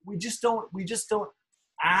 we just don't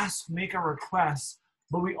ask, make a request,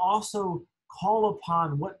 but we also call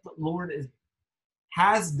upon what the Lord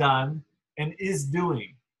has done and is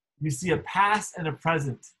doing. You see a past and a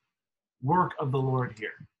present work of the Lord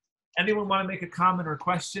here. Anyone want to make a comment or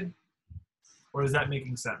question? Or is that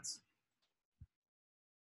making sense?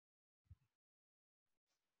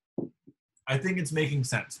 I think it's making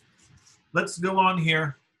sense. Let's go on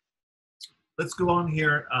here. Let's go on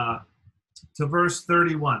here to verse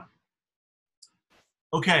 31.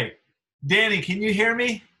 Okay, Danny, can you hear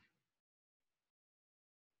me?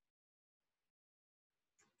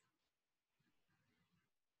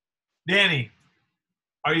 Danny,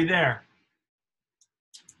 are you there?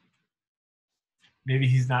 Maybe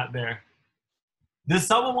he's not there. Does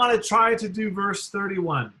someone want to try to do verse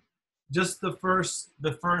 31? Just the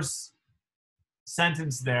first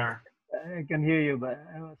sentence there. I can hear you, but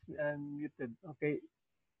I'm muted. Okay.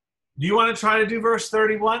 Do you want to try to do verse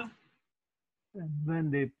 31? And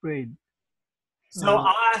when they prayed. So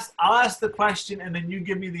I'll ask the question and then you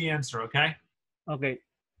give me the answer, okay? Okay.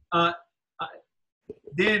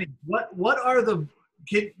 Danny, what are the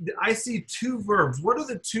I see two verbs. What are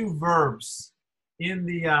the two verbs in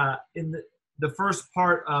the first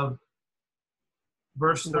part of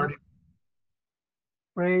verse 30?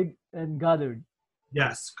 Prayed and gathered.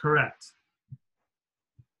 Yes, correct.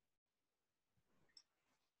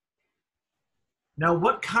 Now,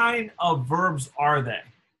 what kind of verbs are they?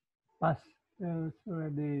 Past. It's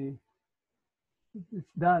already. It's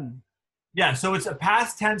done. Yeah, so it's a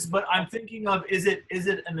past tense, but I'm thinking of is it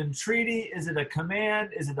an entreaty? Is it a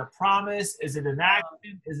command? Is it a promise? Is it an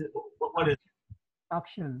action? Is it what is it?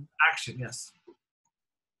 Action. Action? Yes.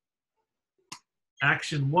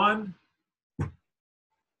 Action 1.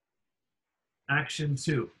 Action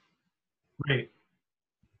 2. Great.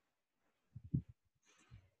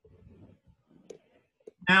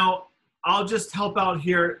 Now, I'll just help out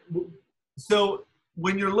here. So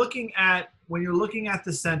when you're looking at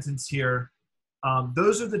the sentence here,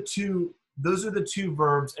 those are the two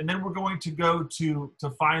verbs, and then we're going to go to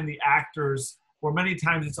find the actors, or many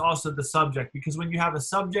times it's also the subject, because when you have a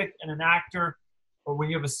subject and an actor, or when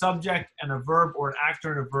you have a subject and a verb, or an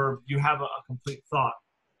actor and a verb, you have a complete thought.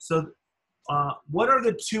 So what are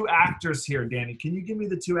the two actors here, Danny? Can you give me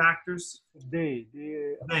the two actors? They.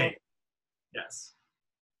 Yes.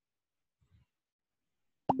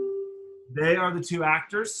 They are the two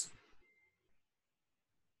actors.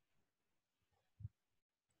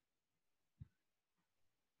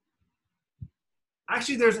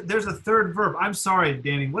 Actually, there's a third verb. I'm sorry,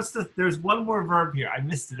 Danny. There's one more verb here. I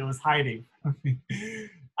missed it. It was hiding.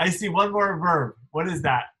 I see one more verb. What is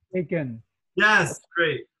that? Taken. Yes,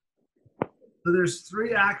 great. So there's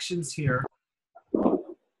three actions here.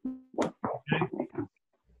 Okay.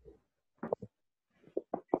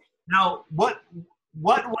 Now, what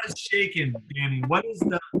was shaken, Danny? What is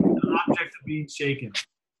the object of being shaken?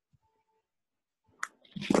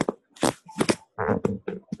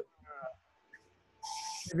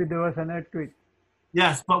 Maybe there was an earthquake.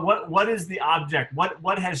 Yes, but what is the object? What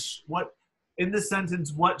in the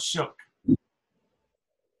sentence? What shook?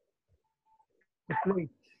 The place.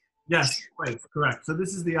 Yes, place, correct. So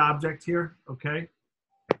this is the object here, okay?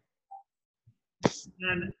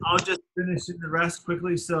 And I'll just finish in the rest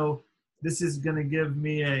quickly. So this is going to give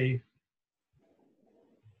me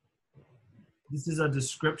this is a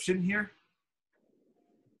description here,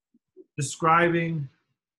 describing,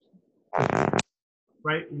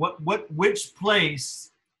 right? Which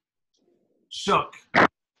place shook?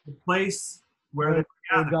 The place where they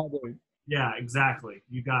were gathered. Yeah, exactly.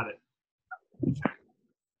 You got it.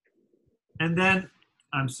 And then,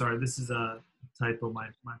 I'm sorry, this is a typo, my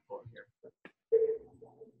fault here.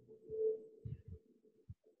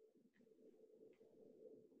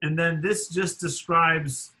 And then this just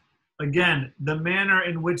describes, again, the manner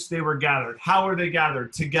in which they were gathered. How were they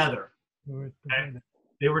gathered? Together. Okay?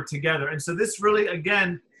 They were together. And so this really,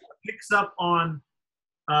 again, picks up on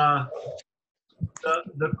the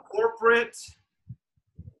corporate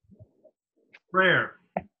prayer.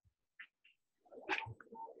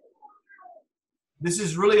 This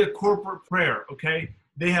is really a corporate prayer, okay?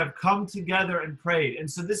 They have come together and prayed. And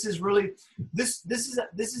so this is really, this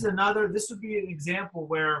would be an example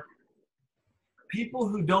where people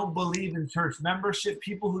who don't believe in church membership,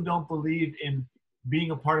 people who don't believe in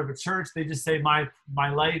being a part of a church, they just say my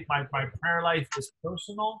life, my prayer life is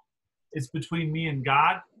personal. It's between me and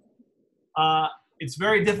God. It's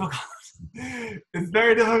very difficult. It's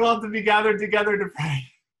very difficult to be gathered together to pray.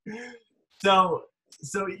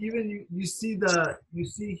 So even you see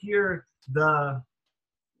here the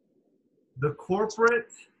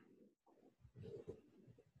corporate,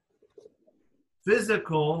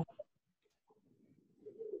 physical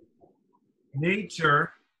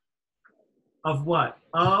nature of what?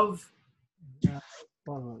 Of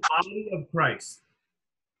body of Christ.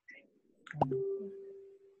 You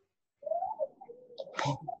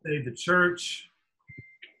could say the church.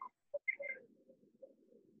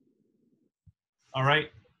 All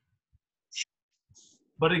right.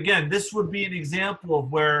 But again, this would be an example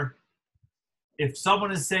of where if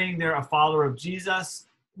someone is saying they're a follower of Jesus,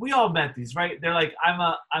 we all met these, right? They're like, I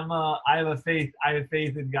have faith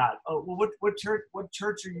in God. Oh, well, what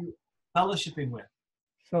church are you fellowshipping with?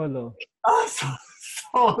 Solo. Oh,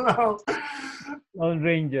 Solo. Lone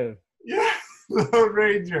Ranger. Yeah, Lone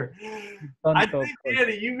Ranger. I Tonto. think,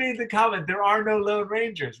 Danny, you made the comment, there are no Lone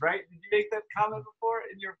Rangers, right? Did you make that comment before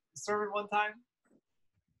in your sermon one time?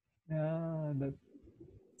 Yeah, that,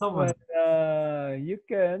 Someone. well, you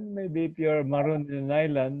can, maybe if you're marooned in an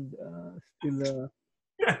island, still,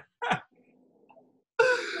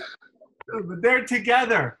 But they're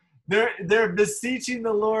together. They're beseeching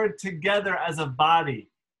the Lord together as a body.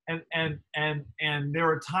 And there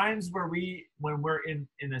are times where when we're in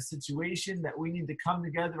a situation that we need to come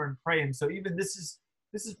together and pray. And so even this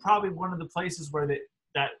is probably one of the places where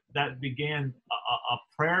that began a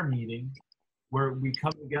prayer meeting where we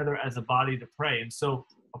come together as a body to pray. And so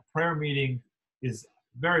a prayer meeting is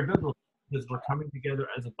very biblical because we're coming together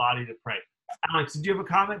as a body to pray. Alex, did you have a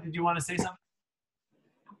comment? Did you want to say something?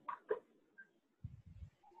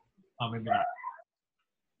 Oh, maybe not.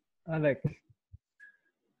 Alex.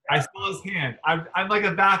 I saw his hand. I'm like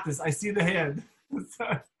a Baptist. I see the hand.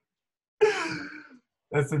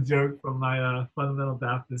 That's a joke from my fundamental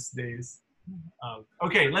Baptist days.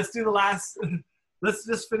 Okay, let's do the last. Let's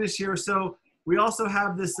just finish here. So we also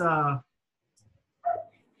have this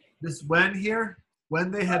this when here,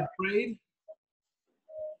 when they had prayed.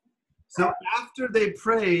 So after they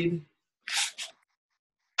prayed,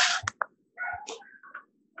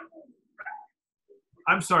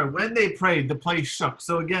 I'm sorry, when they prayed, the place shook.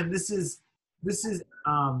 So again, this is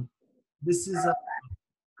now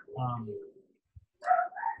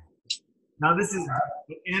this is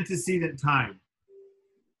the antecedent time.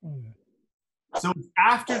 So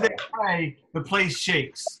after they pray, the place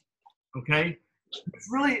shakes. Okay, which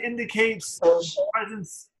really indicates the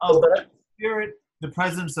presence of the Spirit, the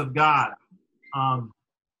presence of God. And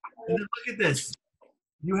then look at this.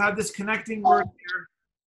 You have this connecting word here.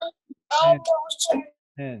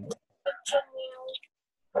 And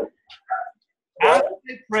After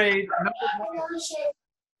they prayed,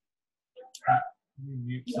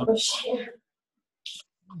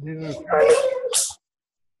 they were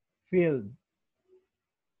filled.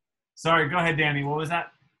 sorry, go ahead, Danny. What was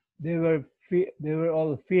that? They were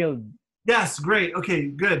all filled. Yes, great. Okay,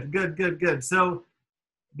 good. So,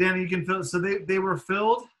 Danny, you can fill. So they were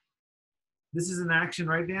filled. This is an action,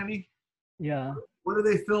 right, Danny? Yeah, What are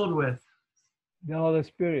they filled with? the Holy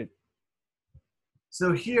Spirit.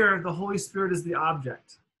 So here, the Holy Spirit is the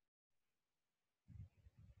object.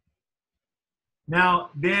 Now,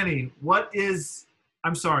 Danny, what is?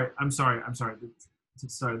 I'm sorry. Sorry,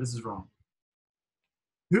 this is wrong.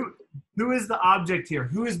 Who is the object here?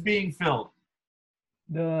 Who is being filled?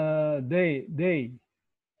 They.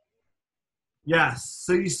 Yes.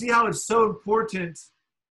 So you see how it's so important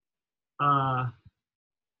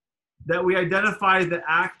that we identify the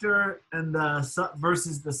actor and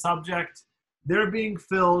versus the subject. They're being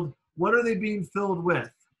filled. What are they being filled with,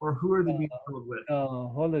 or who are they being filled with?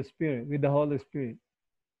 Holy Spirit, with the Holy Spirit.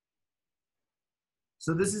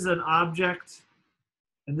 So this is an object,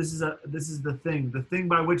 and this is the thing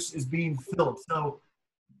by which is being filled. So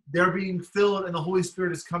they're being filled, and the Holy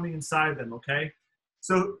Spirit is coming inside them. Okay.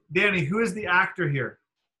 So Danny, who is the actor here?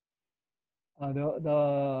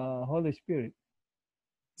 The Holy Spirit.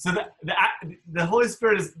 So the Holy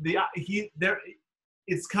Spirit is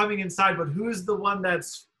it's coming inside, but who's the one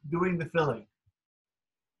that's doing the filling?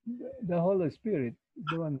 The Holy Spirit is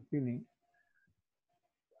the one filling.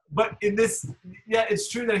 But in this, yeah, it's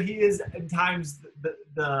true that he is at times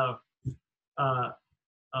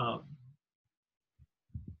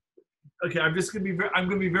okay, I'm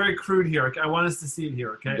gonna be very crude here. Okay, I want us to see it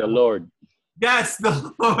here. Okay, The Lord. yes,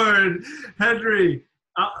 the Lord, Henry.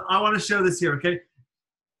 I want to show this here. Okay,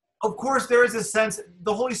 of course there is a sense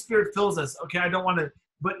the Holy Spirit fills us. Okay, I don't want to,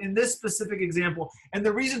 but in this specific example, and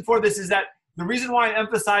the reason for this is that the reason why I'm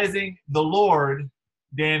emphasizing the Lord,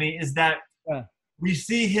 Danny, is that we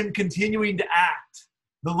see him continuing to act.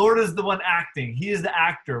 The Lord is the one acting. He is the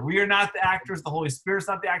actor. We are not the actors. The Holy Spirit's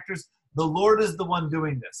not the actors. The Lord is the one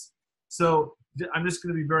doing this. So I'm just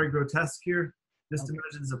going to be very grotesque here. Just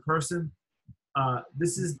imagine as a person.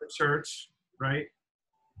 This is the church, right?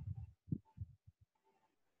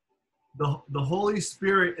 The Holy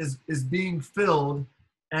Spirit is being filled,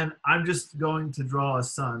 and I'm just going to draw a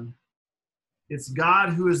sun. It's God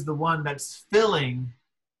who is the one that's filling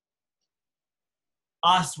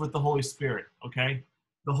us with the Holy Spirit, okay?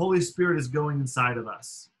 The Holy Spirit is going inside of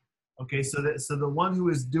us. Okay, so the one who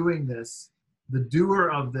is doing this, the doer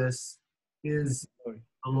of this is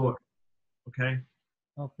the Lord. Okay?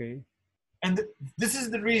 Okay. And this is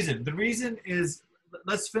the reason. The reason is,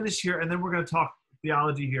 let's finish here, and then we're going to talk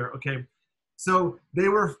theology here, okay? So they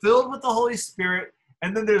were filled with the Holy Spirit,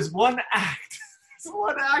 and then there's one act. There's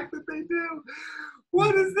one act that they do.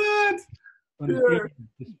 What is that? Continue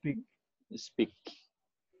to speak. Speak.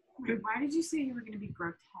 Wait, why did you say you were going to be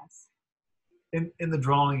grotesque? In the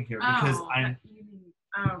drawing here, because okay.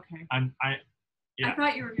 Yeah. I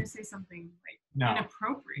thought you were going to say something like No.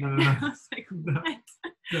 inappropriate. No. I was like, No. what?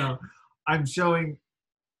 No, I'm showing.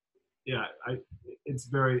 Yeah, it's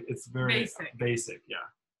very basic. Yeah.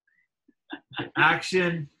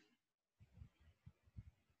 Action,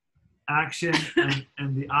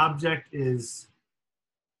 and the object is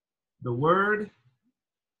the word,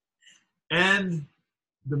 and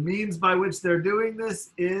the means by which they're doing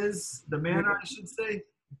this is the manner, I should say,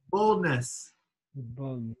 boldness.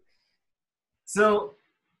 Boldness. So,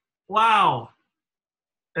 wow.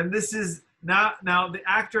 And this is now the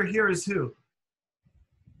actor here is who?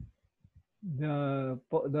 The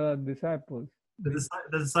disciples. The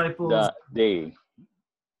disciples. They.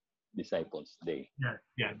 Disciples, they. Yeah,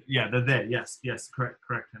 the they. Yes, correct,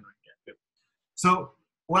 Henry. Yeah, good. So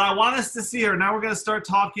what I want us to see here, now we're going to start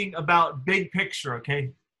talking about big picture,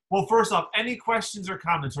 okay? Well, first off, any questions or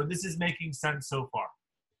comments, or this is making sense so far?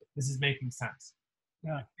 This is making sense.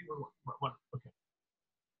 Yeah. Okay.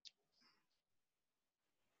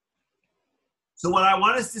 So what I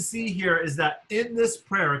want us to see here is that in this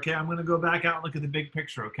prayer, okay, I'm going to go back out and look at the big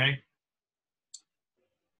picture, okay?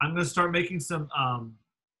 I'm going to start making some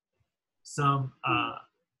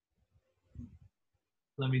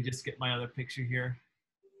let me just get my other picture here.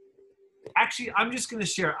 Actually, I'm just going to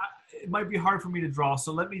share. It might be hard for me to draw,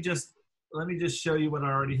 so let me just show you what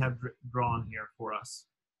I already have drawn here for us.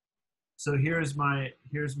 So here's my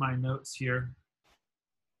notes here.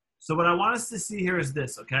 So what I want us to see here is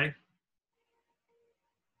this, okay?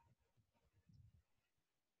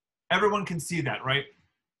 Everyone can see that, right?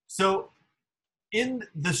 So in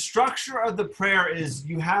the structure of the prayer is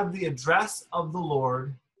you have the address of the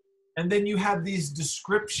Lord, and then you have these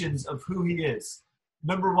descriptions of who he is.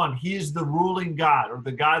 Number one, he is the ruling God, or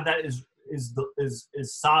the God that is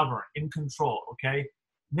sovereign, in control, okay?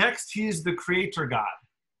 Next, he is the creator God,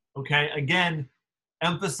 okay? Again,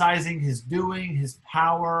 emphasizing his doing, his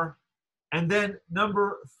power. And then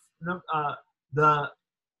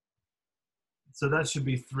so that should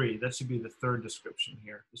be 3. That should be the third description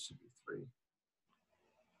here. This should be 3.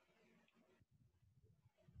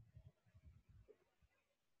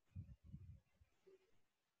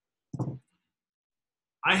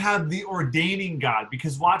 I have the ordaining God,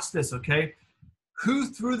 because watch this, okay? Who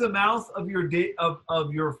through the mouth of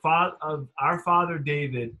our father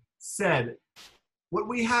David said, what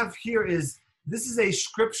we have here is, this is a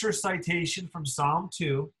scripture citation from Psalm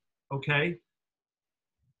 2, okay?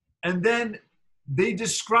 And then they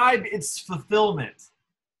describe its fulfillment,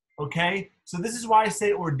 okay? So this is why I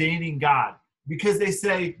say ordaining God, because they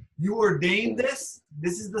say, you ordained this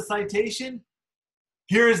is the citation,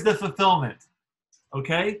 here is the fulfillment.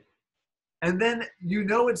 Okay? And then you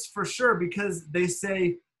know it's for sure because they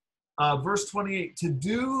say, verse 28, to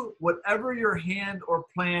do whatever your hand or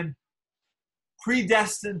plan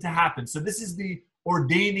predestined to happen. So this is the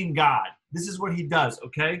ordaining God. This is what he does,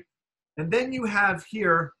 okay? And then you have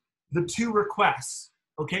here the 2 requests,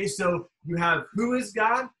 okay? So you have who is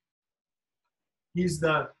God? He's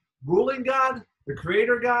the ruling God, the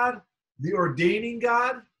creator God, the ordaining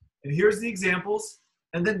God. And here's the examples.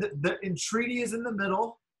 And then the entreaty is in the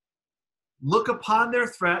middle. Look upon their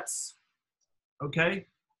threats, okay?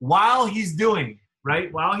 While he's doing,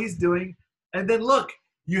 right? While he's doing. And then look,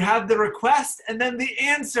 you have the request and then the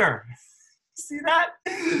answer. See that?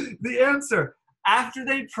 The answer. After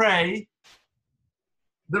they pray,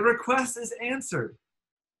 the request is answered.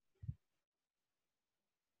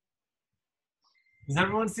 Does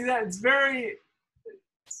everyone see that? It's very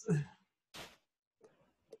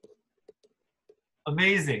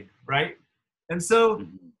amazing, right? And so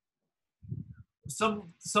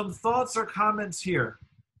some thoughts or comments here.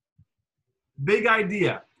 Big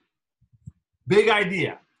idea.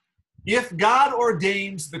 If God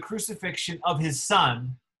ordains the crucifixion of his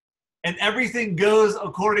son and everything goes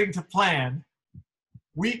according to plan,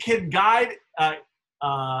 we can guide,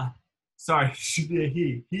 should be a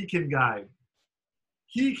he. He can guide.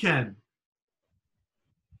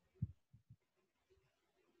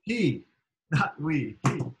 He, not we,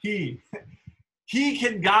 he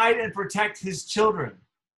can guide and protect his children.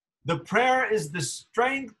 The prayer is the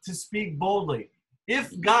strength to speak boldly.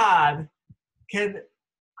 If God can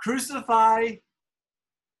crucify,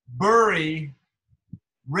 bury,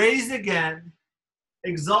 raise again,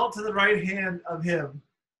 exalt to the right hand of him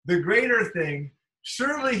the greater thing,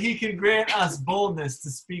 surely he can grant us boldness to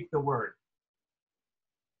speak the word.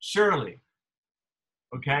 Surely.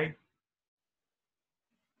 Okay?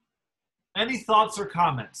 Any thoughts or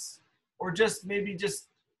comments? Or just maybe just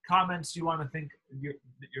comments you want to think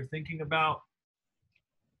that you're thinking about?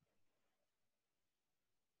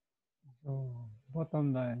 So,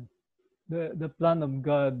 bottom line, the plan of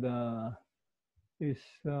God is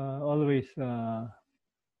always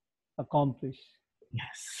accomplished.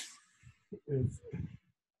 Yes. It is.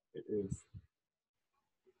 It is.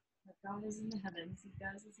 But God is in the heavens. He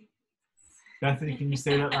does as he pleases. Bethany, can you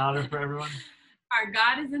say that louder for everyone? Our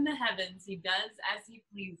God is in the heavens. He does as he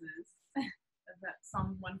pleases. Is that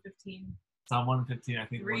Psalm 115? Psalm 115, I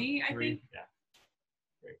think. 3, I think. Yeah.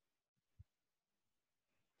 Great.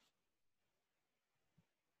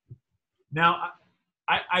 Now,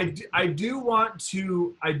 I do want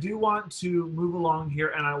to move along here,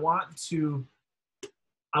 and I want to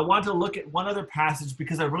look at one other passage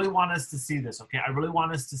because I really want us to see this. Okay, I really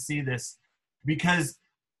want us to see this because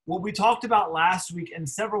what we talked about last week and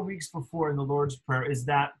several weeks before in the Lord's Prayer is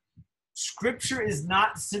that Scripture is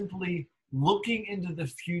not simply looking into the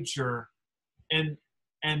future and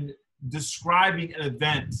describing an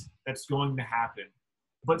event that's going to happen,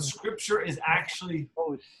 but Scripture is actually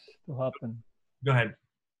Cause to happen. Go ahead.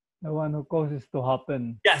 The one who causes to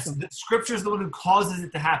happen. Yes, the Scripture is the one who causes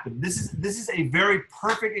it to happen. This is a very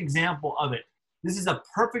perfect example of it. This is a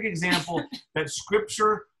perfect example that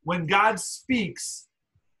Scripture, when God speaks,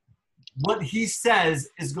 what he says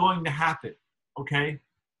is going to happen. Okay?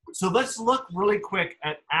 So let's look really quick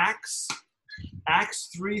at Acts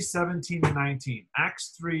 3:17 to 19. Acts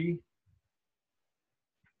 3,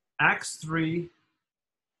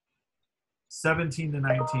 17 to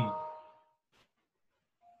 19.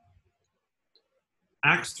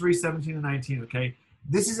 Acts 3:17 to 19, okay?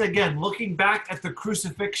 This is, again, looking back at the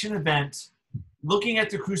crucifixion event,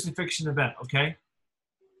 okay?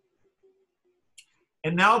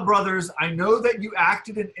 And now, brothers, I know that you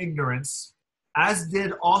acted in ignorance, as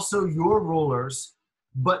did also your rulers,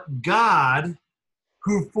 but God,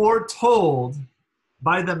 who foretold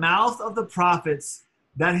by the mouth of the prophets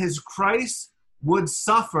that his Christ would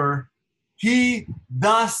suffer, he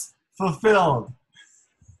thus fulfilled.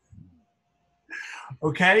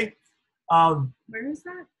 Okay? Where is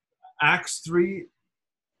that? Acts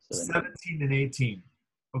 3:17 and 18.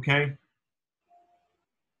 Okay?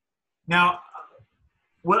 Now,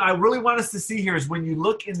 what I really want us to see here is when you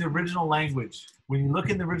look in the original language,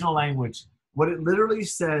 what it literally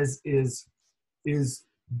says is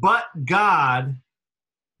but God,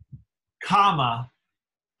 comma,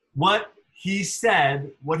 what he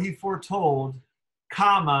said, what he foretold,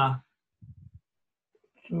 comma,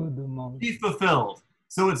 he fulfilled.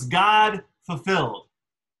 So it's God fulfilled.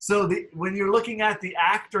 So when you're looking at the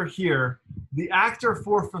actor here, the actor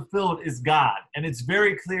for fulfilled is God, and it's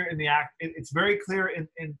very clear in the act. It's very clear in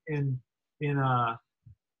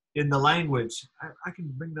the language. I can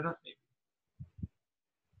bring that up maybe.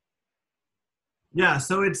 Yeah.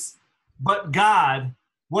 So it's but God,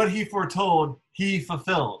 what he foretold, he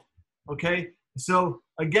fulfilled. Okay. So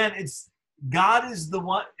again, it's God is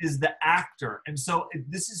the actor, and so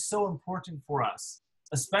this is so important for us,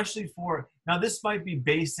 especially for now. This might be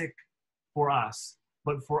basic for us,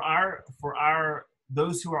 but for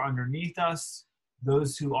those who are underneath us,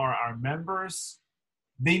 those who are our members,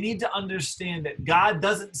 they need to understand that God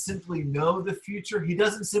doesn't simply know the future. He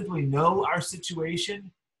doesn't simply know our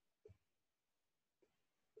situation.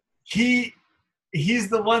 He's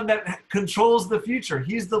the one that controls the future.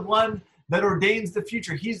 He's the one that ordains the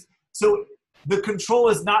future. So the control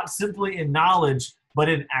is not simply in knowledge, but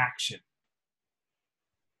in action.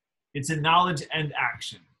 It's in knowledge and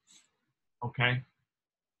action. Okay?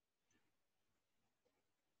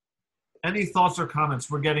 Any thoughts or comments?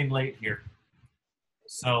 We're getting late here.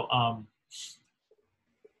 So,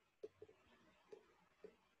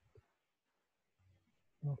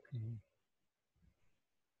 Okay.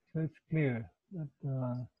 So it's clear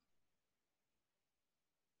that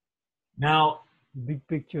now, big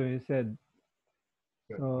picture you said.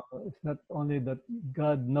 So it's not only that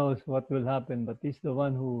God knows what will happen, but he's the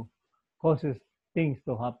one who causes things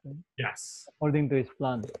to happen. Yes. According to his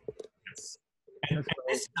plan. Yes. And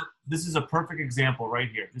this is a perfect example right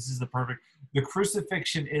here. The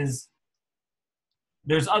crucifixion is,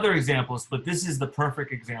 there's other examples, but this is the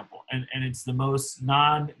perfect example. And it's the most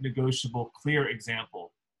non-negotiable, clear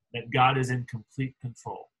example that God is in complete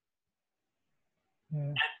control.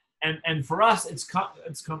 Yeah. And for us, it's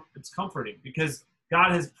comforting because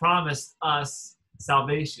God has promised us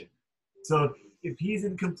salvation. So if he's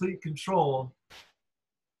in complete control,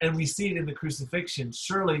 and we see it in the crucifixion,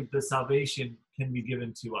 surely the salvation can be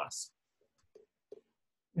given to us.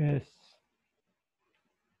 Yes.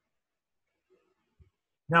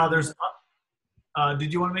 Now there's,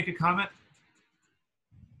 did you want to make a comment?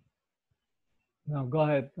 No, go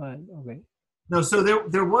ahead. Go ahead. Okay. No, so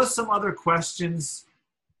there was some other questions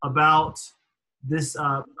about this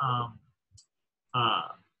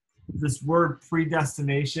this word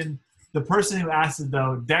predestination. The person who asked it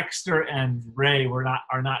though, Dexter and Ray,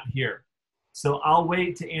 are not here. So I'll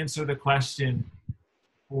wait to answer the question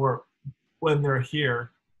for when they're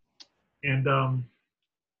here. And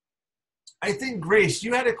I think Grace,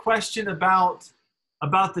 you had a question about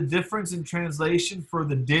the difference in translation for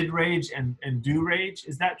the did rage and do rage.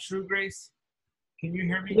 Is that true, Grace? Can you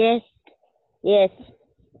hear me? Yes. Yes.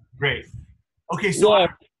 Great. Okay, so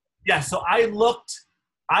Yes. so I looked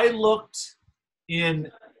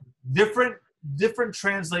in different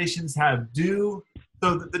translations have do.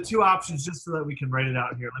 So the two options, just so that we can write it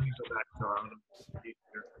out here. Let me go back to our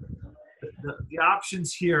the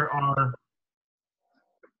options here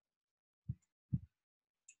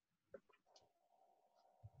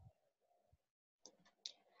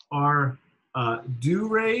are do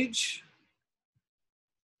rage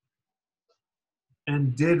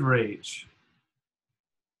and did rage.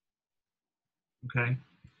 Okay.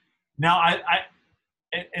 Now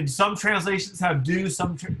and some translations have do,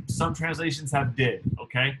 some translations have did.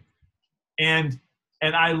 Okay. And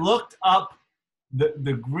I looked up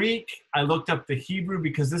the Greek. I looked up the Hebrew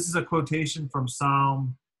because this is a quotation from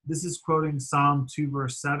Psalm. This is quoting Psalm 2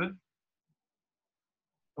 verse 7.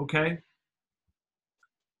 Okay.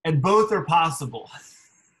 And both are possible.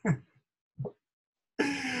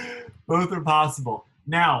 Both are possible.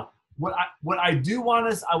 Now, what I do want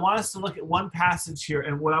us, I want us to look at one passage here,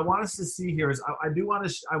 and what I want us to see here is I want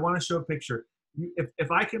to show a picture.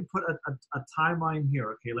 If I can put a timeline here,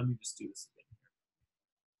 okay, let me just do this again.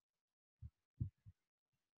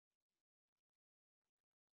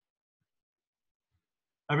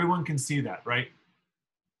 Everyone can see that, right?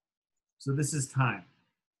 So this is time.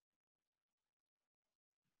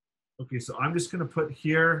 Okay, so I'm just going to put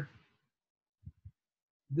here.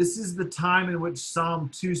 This is the time in which Psalm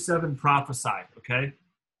 2:7 prophesied, okay?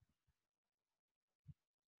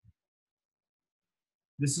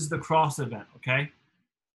 This is the cross event, okay?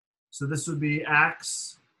 So this would be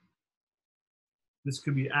Acts. This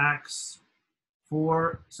could be Acts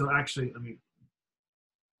 4. So actually,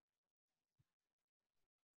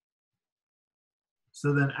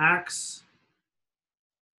 so then Acts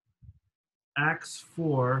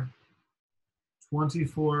 4,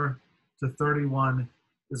 24 to 31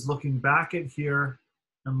 is looking back at here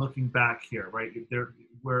and looking back here, right? If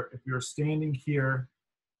you're standing here,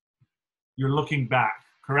 you're looking back,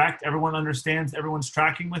 correct? Everyone understands? Everyone's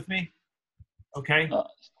tracking with me? Okay?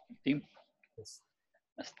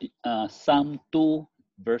 Psalm 2,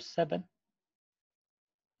 verse 7.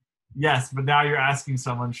 Yes, but now you're asking,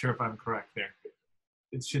 so I'm unsure if I'm correct there.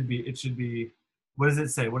 It should be, what does it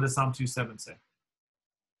say? What does Psalm 2:7 say?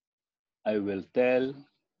 I will tell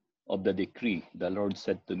of the decree. The Lord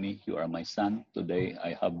said to me, "You are my son. Today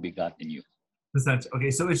I have begotten you."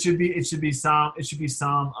 Okay, so it should be Psalm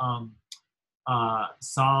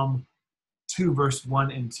 2 verse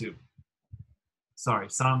 1 and 2. Sorry,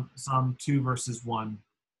 Psalm 2 verses 1.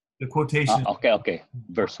 The quotation. Okay.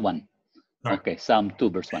 Verse 1. Sorry. Okay, Psalm 2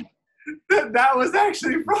 verse 1. That was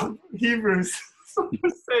actually from Hebrews. So I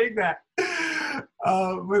was saying that.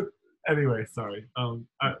 But anyway, sorry. Our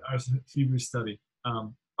Hebrew study.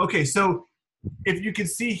 Okay, so if you can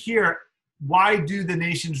see here, why do the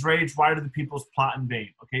nations rage? Why do the peoples plot in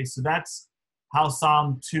vain? Okay, so that's how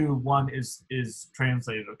Psalm 2:1 is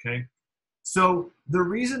translated. Okay, so the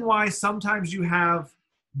reason why sometimes you have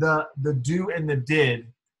the do and the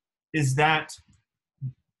did is that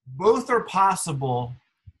both are possible,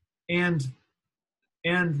 and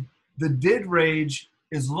the did rage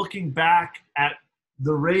is looking back at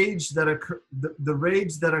the rage that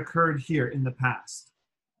occurred here in the past.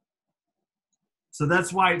 So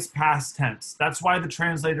that's why it's past tense. That's why the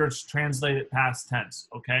translators translate it past tense,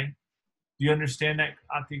 okay? Do you understand that,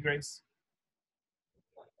 Auntie Grace?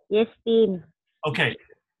 Yes, Dean. Okay.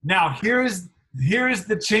 Now, here is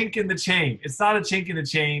the chink in the chain. It's not a chink in the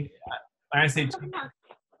chain. When I say chink,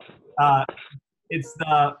 it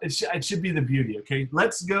should be the beauty, okay?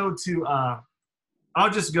 Let's go to, I'll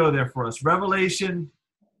just go there for us. Revelation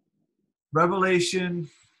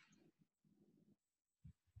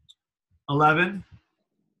 11.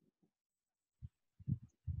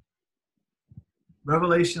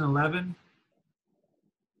 Revelation 11.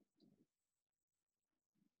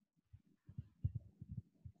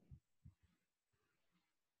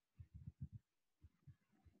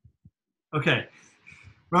 Okay.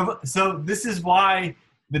 So this is why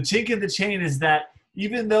the chink in the chain is that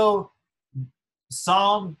even though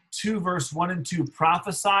Psalm 2 verse 1 and 2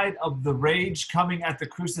 prophesied of the rage coming at the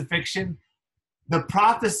crucifixion, the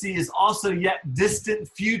prophecy is also yet distant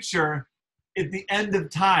future at the end of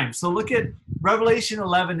time. So look at Revelation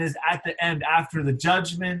 11 is at the end after the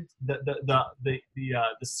judgment, the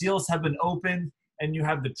seals have been opened, and you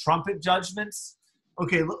have the trumpet judgments.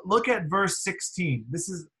 Okay, look at verse 16. This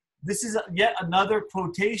is yet another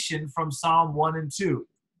quotation from Psalm 1 and 2.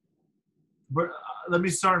 Let me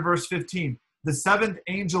start in verse 15. The seventh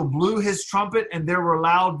angel blew his trumpet, and there were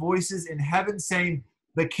loud voices in heaven saying,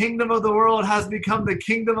 "The kingdom of the world has become the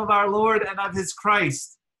kingdom of our Lord and of his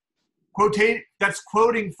Christ." That's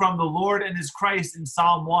quoting from the Lord and his Christ in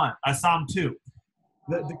Psalm 2.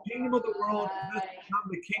 The kingdom of the world has become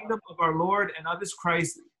the kingdom of our Lord and of his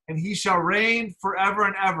Christ, and he shall reign forever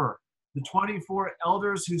and ever. The 24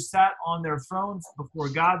 elders who sat on their thrones before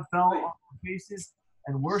God fell on their faces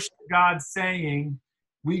and worshiped God, saying,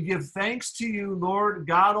 "We give thanks to you, Lord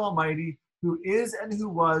God Almighty, who is and who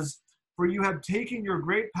was, for you have taken your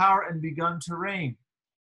great power and begun to reign."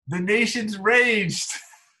 The nations raged,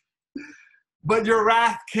 but your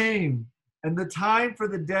wrath came, and the time for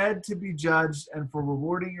the dead to be judged, and for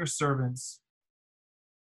rewarding your servants,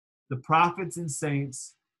 the prophets and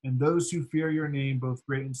saints, and those who fear your name, both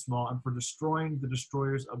great and small, and for destroying the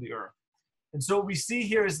destroyers of the earth. And so what we see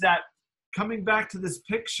here is that, coming back to this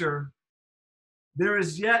picture, there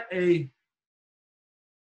is yet a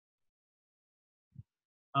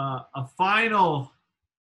final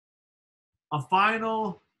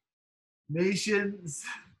nations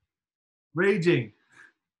raging.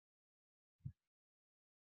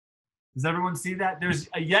 Does everyone see that? There's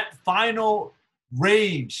a yet final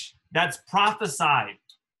rage that's prophesied,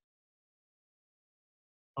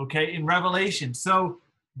 okay, in Revelation. So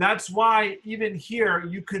that's why even here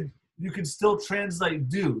you could still translate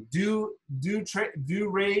do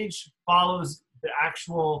rage follows the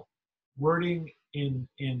actual wording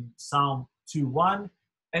in Psalm 2:1,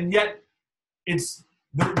 and yet it's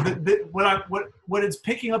what it's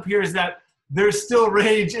picking up here is that there's still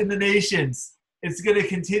rage in the nations. It's going to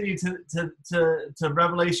continue to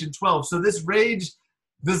Revelation 12. So this rage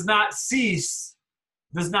does not cease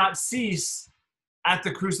at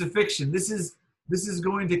the crucifixion. This is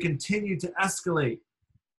going to continue to escalate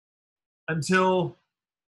until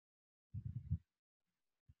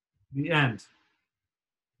the end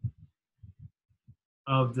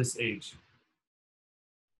of this age.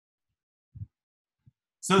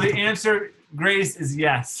 So the answer, Grace, is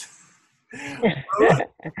yes.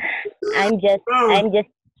 I'm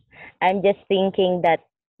just thinking that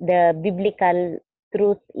the biblical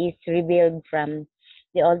truth is revealed from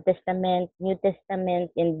the Old Testament, New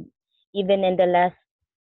Testament, and even in the last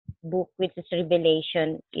book, which is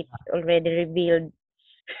Revelation, it's already revealed.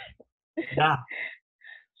 Yeah.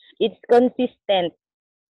 It's consistent.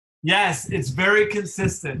 Yes, it's very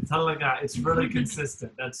consistent. Talaga, it's really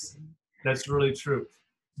consistent. That's really true.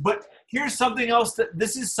 But here's something else.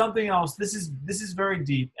 This is very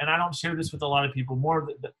deep, and I don't share this with a lot of people.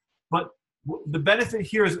 But the benefit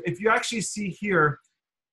here is, if you actually see here,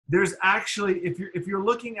 there's actually, if you're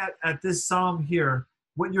looking at this psalm here,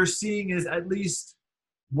 what you're seeing is at least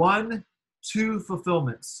 1, 2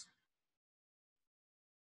 fulfillments.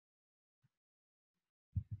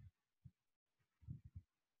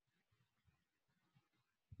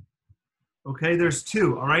 Okay, there's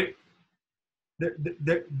 2. All right.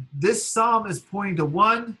 This psalm is pointing to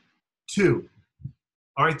 1, 2.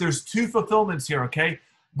 All right, there's 2 fulfillments here, okay?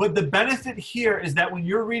 But the benefit here is that when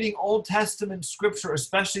you're reading Old Testament scripture,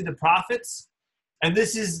 especially the prophets, and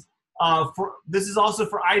this is also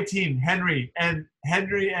for I-Team, Henry and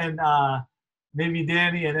maybe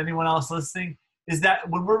Danny and anyone else listening, is that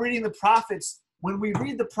when we're reading the prophets, when we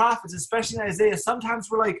read the prophets, especially in Isaiah, sometimes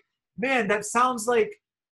we're like, man, that sounds like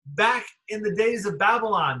back in the days of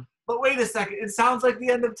Babylon. But wait a second, it sounds like the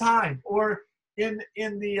end of time. Or in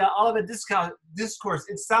the Olivet Discourse,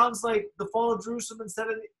 it sounds like the fall of Jerusalem in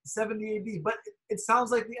 70 AD, but it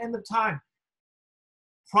sounds like the end of time.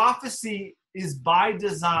 Prophecy is by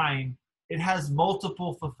design. It has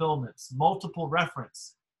multiple fulfillments, multiple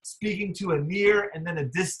reference, speaking to a near and then a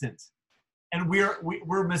distant. And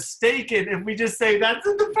we're mistaken if we just say that's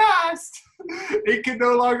in the past. It can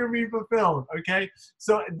no longer be fulfilled, okay?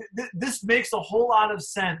 So this makes a whole lot of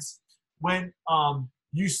sense when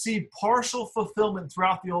you see partial fulfillment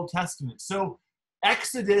throughout the Old Testament. So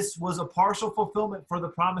Exodus was a partial fulfillment for the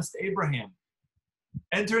promise to Abraham.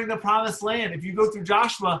 Entering the promised land, if you go through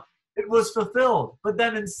Joshua, it was fulfilled. But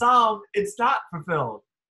then in Psalm, it's not fulfilled.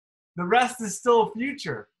 The rest is still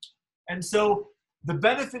future. And so the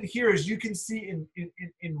benefit here is you can see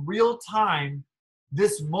in real time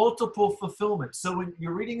this multiple fulfillment. So when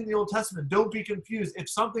you're reading in the Old Testament, don't be confused. If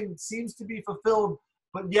something seems to be fulfilled,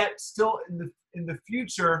 but yet still in the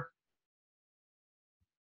future,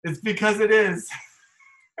 it's because it is.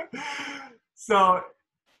 So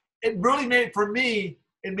it really made, for me,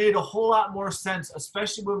 it made a whole lot more sense,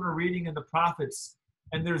 especially when we're reading in the prophets.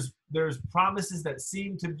 And there's promises that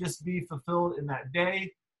seem to just be fulfilled in that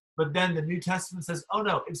day, but then the New Testament says, oh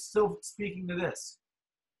no, it's still speaking to this.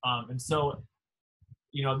 And so,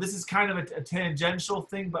 this is kind of a tangential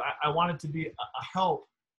thing, but I want it to be a help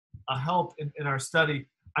in our study.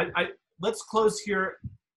 Let's close here.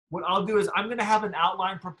 What I'll do is I'm going to have an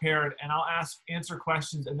outline prepared, and I'll answer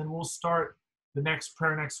questions, and then we'll start the next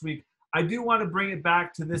prayer next week. I do want to bring it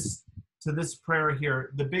back to this prayer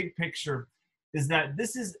here. The big picture is that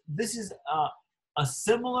this is a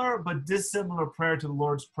similar but dissimilar prayer to the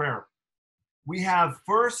Lord's Prayer. We have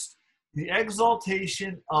first the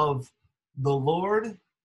exaltation of the Lord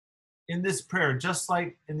in this prayer, just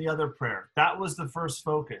like in the other prayer. That was the first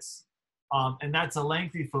focus, and that's a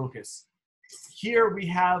lengthy focus. Here we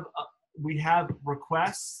have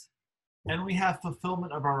requests, and we have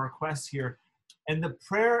fulfillment of our requests here. And the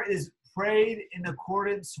prayer is prayed in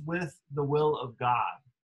accordance with the will of God.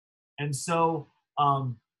 And so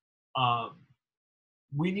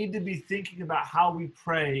we need to be thinking about how we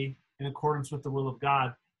pray in accordance with the will of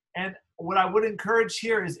God. And what I would encourage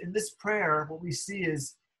here is in this prayer, what we see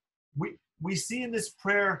is we see in this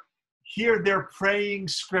prayer here they're praying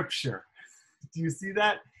scripture. Do you see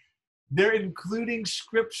that? They're including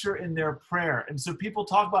scripture in their prayer. And so people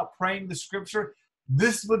talk about praying the scripture.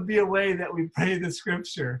 This would be a way that we pray the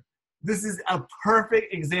scripture. This is a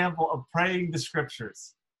perfect example of praying the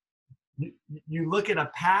scriptures. You look at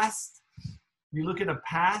a past, you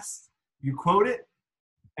quote it,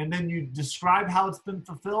 and then you describe how it's been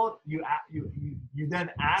fulfilled. You then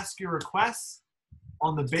ask your requests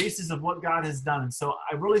on the basis of what God has done. And so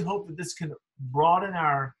I really hope that this can broaden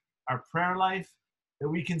our prayer life, that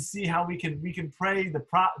we can see how we can pray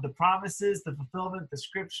the promises, the fulfillment, the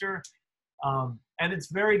scripture. And it's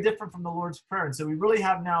very different from the Lord's Prayer. And so we really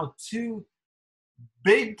have now two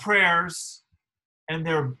big prayers, and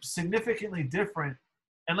they're significantly different.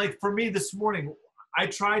 And like for me this morning, I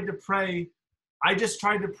just tried to pray.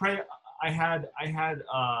 I had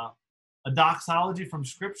a doxology from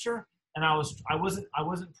scripture, and I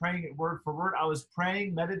wasn't praying it word for word. I was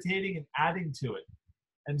praying, meditating, and adding to it.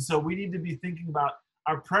 And so we need to be thinking about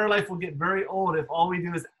our prayer life will get very old if all we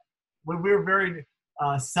do is, when we're very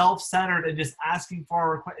self-centered and just asking for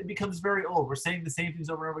our request, it becomes very old. We're saying the same things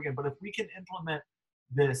over and over again. But if we can implement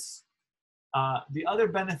this, the other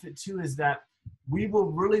benefit too is that we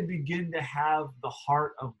will really begin to have the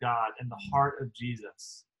heart of God and the heart of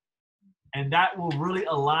Jesus. And that will really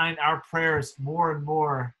align our prayers more and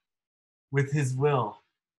more with his will.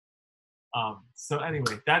 So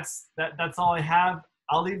anyway, that's all I have.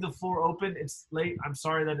 I'll leave the floor open. It's late. I'm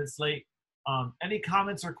sorry that it's late. Any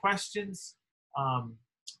comments or questions?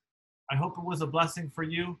 I hope it was a blessing for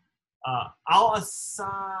you. I'll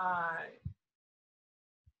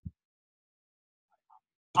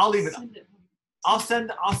leave it. I'll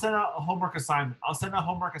send out a homework assignment. I'll send a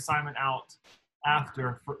homework assignment out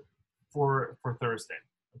after for Thursday.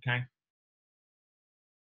 Okay.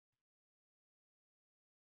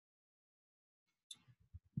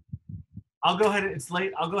 I'll go ahead. It's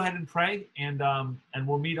late. I'll go ahead and pray, and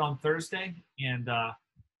we'll meet on Thursday. And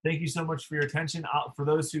thank you so much for your attention. For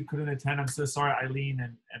those who couldn't attend, I'm so sorry, Eileen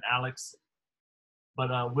and Alex.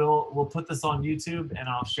 But we'll put this on YouTube, and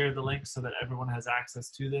I'll share the link so that everyone has access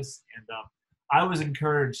to this. And I was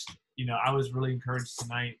encouraged. I was really encouraged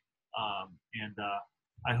tonight, and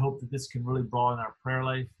I hope that this can really broaden our prayer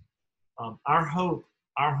life. Our hope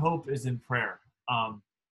is in prayer.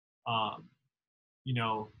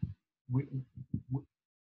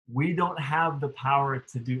 We don't have the power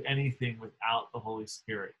to do anything without the Holy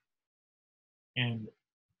Spirit. And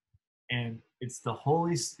it's the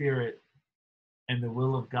Holy Spirit and the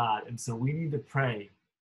will of God. And so we need to pray.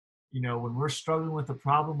 When we're struggling with a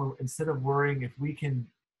problem, instead of worrying, if we can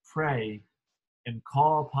pray and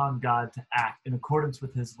call upon God to act in accordance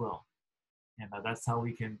with his will. And that's how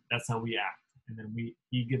we act. And then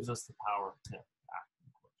he gives us the power to act.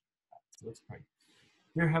 So let's pray.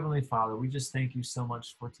 Dear Heavenly Father, we just thank you so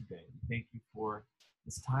much for today. We thank you for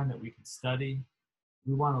this time that we can study.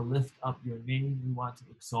 We want to lift up your name. We want to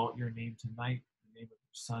exalt your name tonight in the name of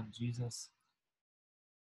your Son, Jesus.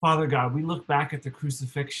 Father God, we look back at the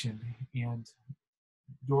crucifixion, and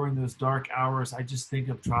during those dark hours, I just think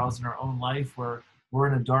of trials in our own life where we're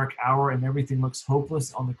in a dark hour and everything looks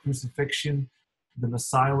hopeless on the crucifixion. The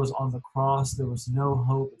Messiah was on the cross. There was no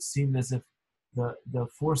hope. It seemed as if the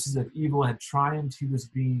forces of evil had triumphed. He was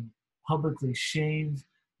being publicly shamed.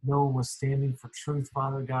 No one was standing for truth,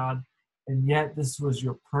 Father God. And yet this was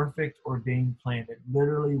your perfect ordained plan. It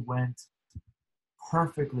literally went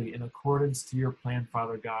perfectly in accordance to your plan,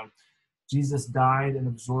 Father God. Jesus died and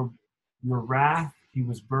absorbed your wrath. He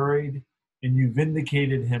was buried, and you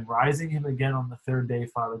vindicated him, rising him again on the third day,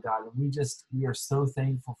 Father God. And we are so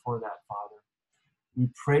thankful for that, Father. We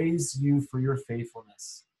praise you for your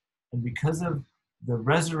faithfulness. And because of the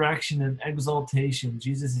resurrection and exaltation,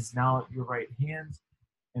 Jesus is now at your right hand.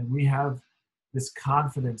 And we have this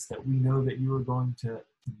confidence that we know that you are going to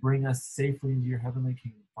bring us safely into your heavenly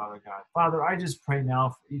kingdom, Father God. Father, I just pray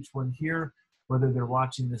now for each one here, whether they're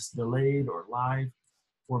watching this delayed or live,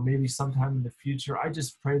 or maybe sometime in the future. I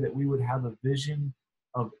just pray that we would have a vision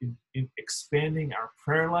of in expanding our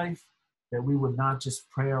prayer life, that we would not just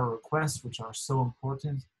pray our requests, which are so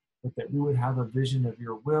important, but that we would have a vision of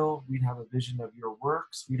your will. We'd have a vision of your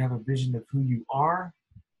works. We'd have a vision of who you are.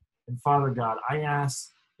 And Father God, I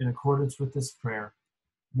ask, in accordance with this prayer,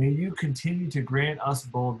 may you continue to grant us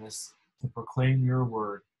boldness to proclaim your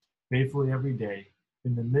word faithfully every day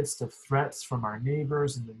in the midst of threats from our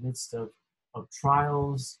neighbors, in the midst of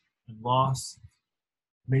trials and loss.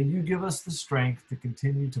 May you give us the strength to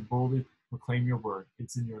continue to boldly proclaim your word.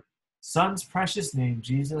 It's in your Son's precious name,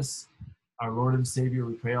 Jesus, our Lord and Savior,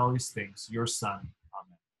 we pray all these things. Your Son.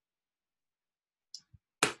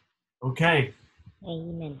 Amen. Okay.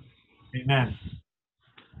 Amen. Amen.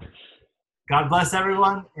 God bless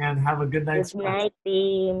everyone and have a good night's rest. Good night,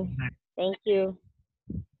 team. Thank you.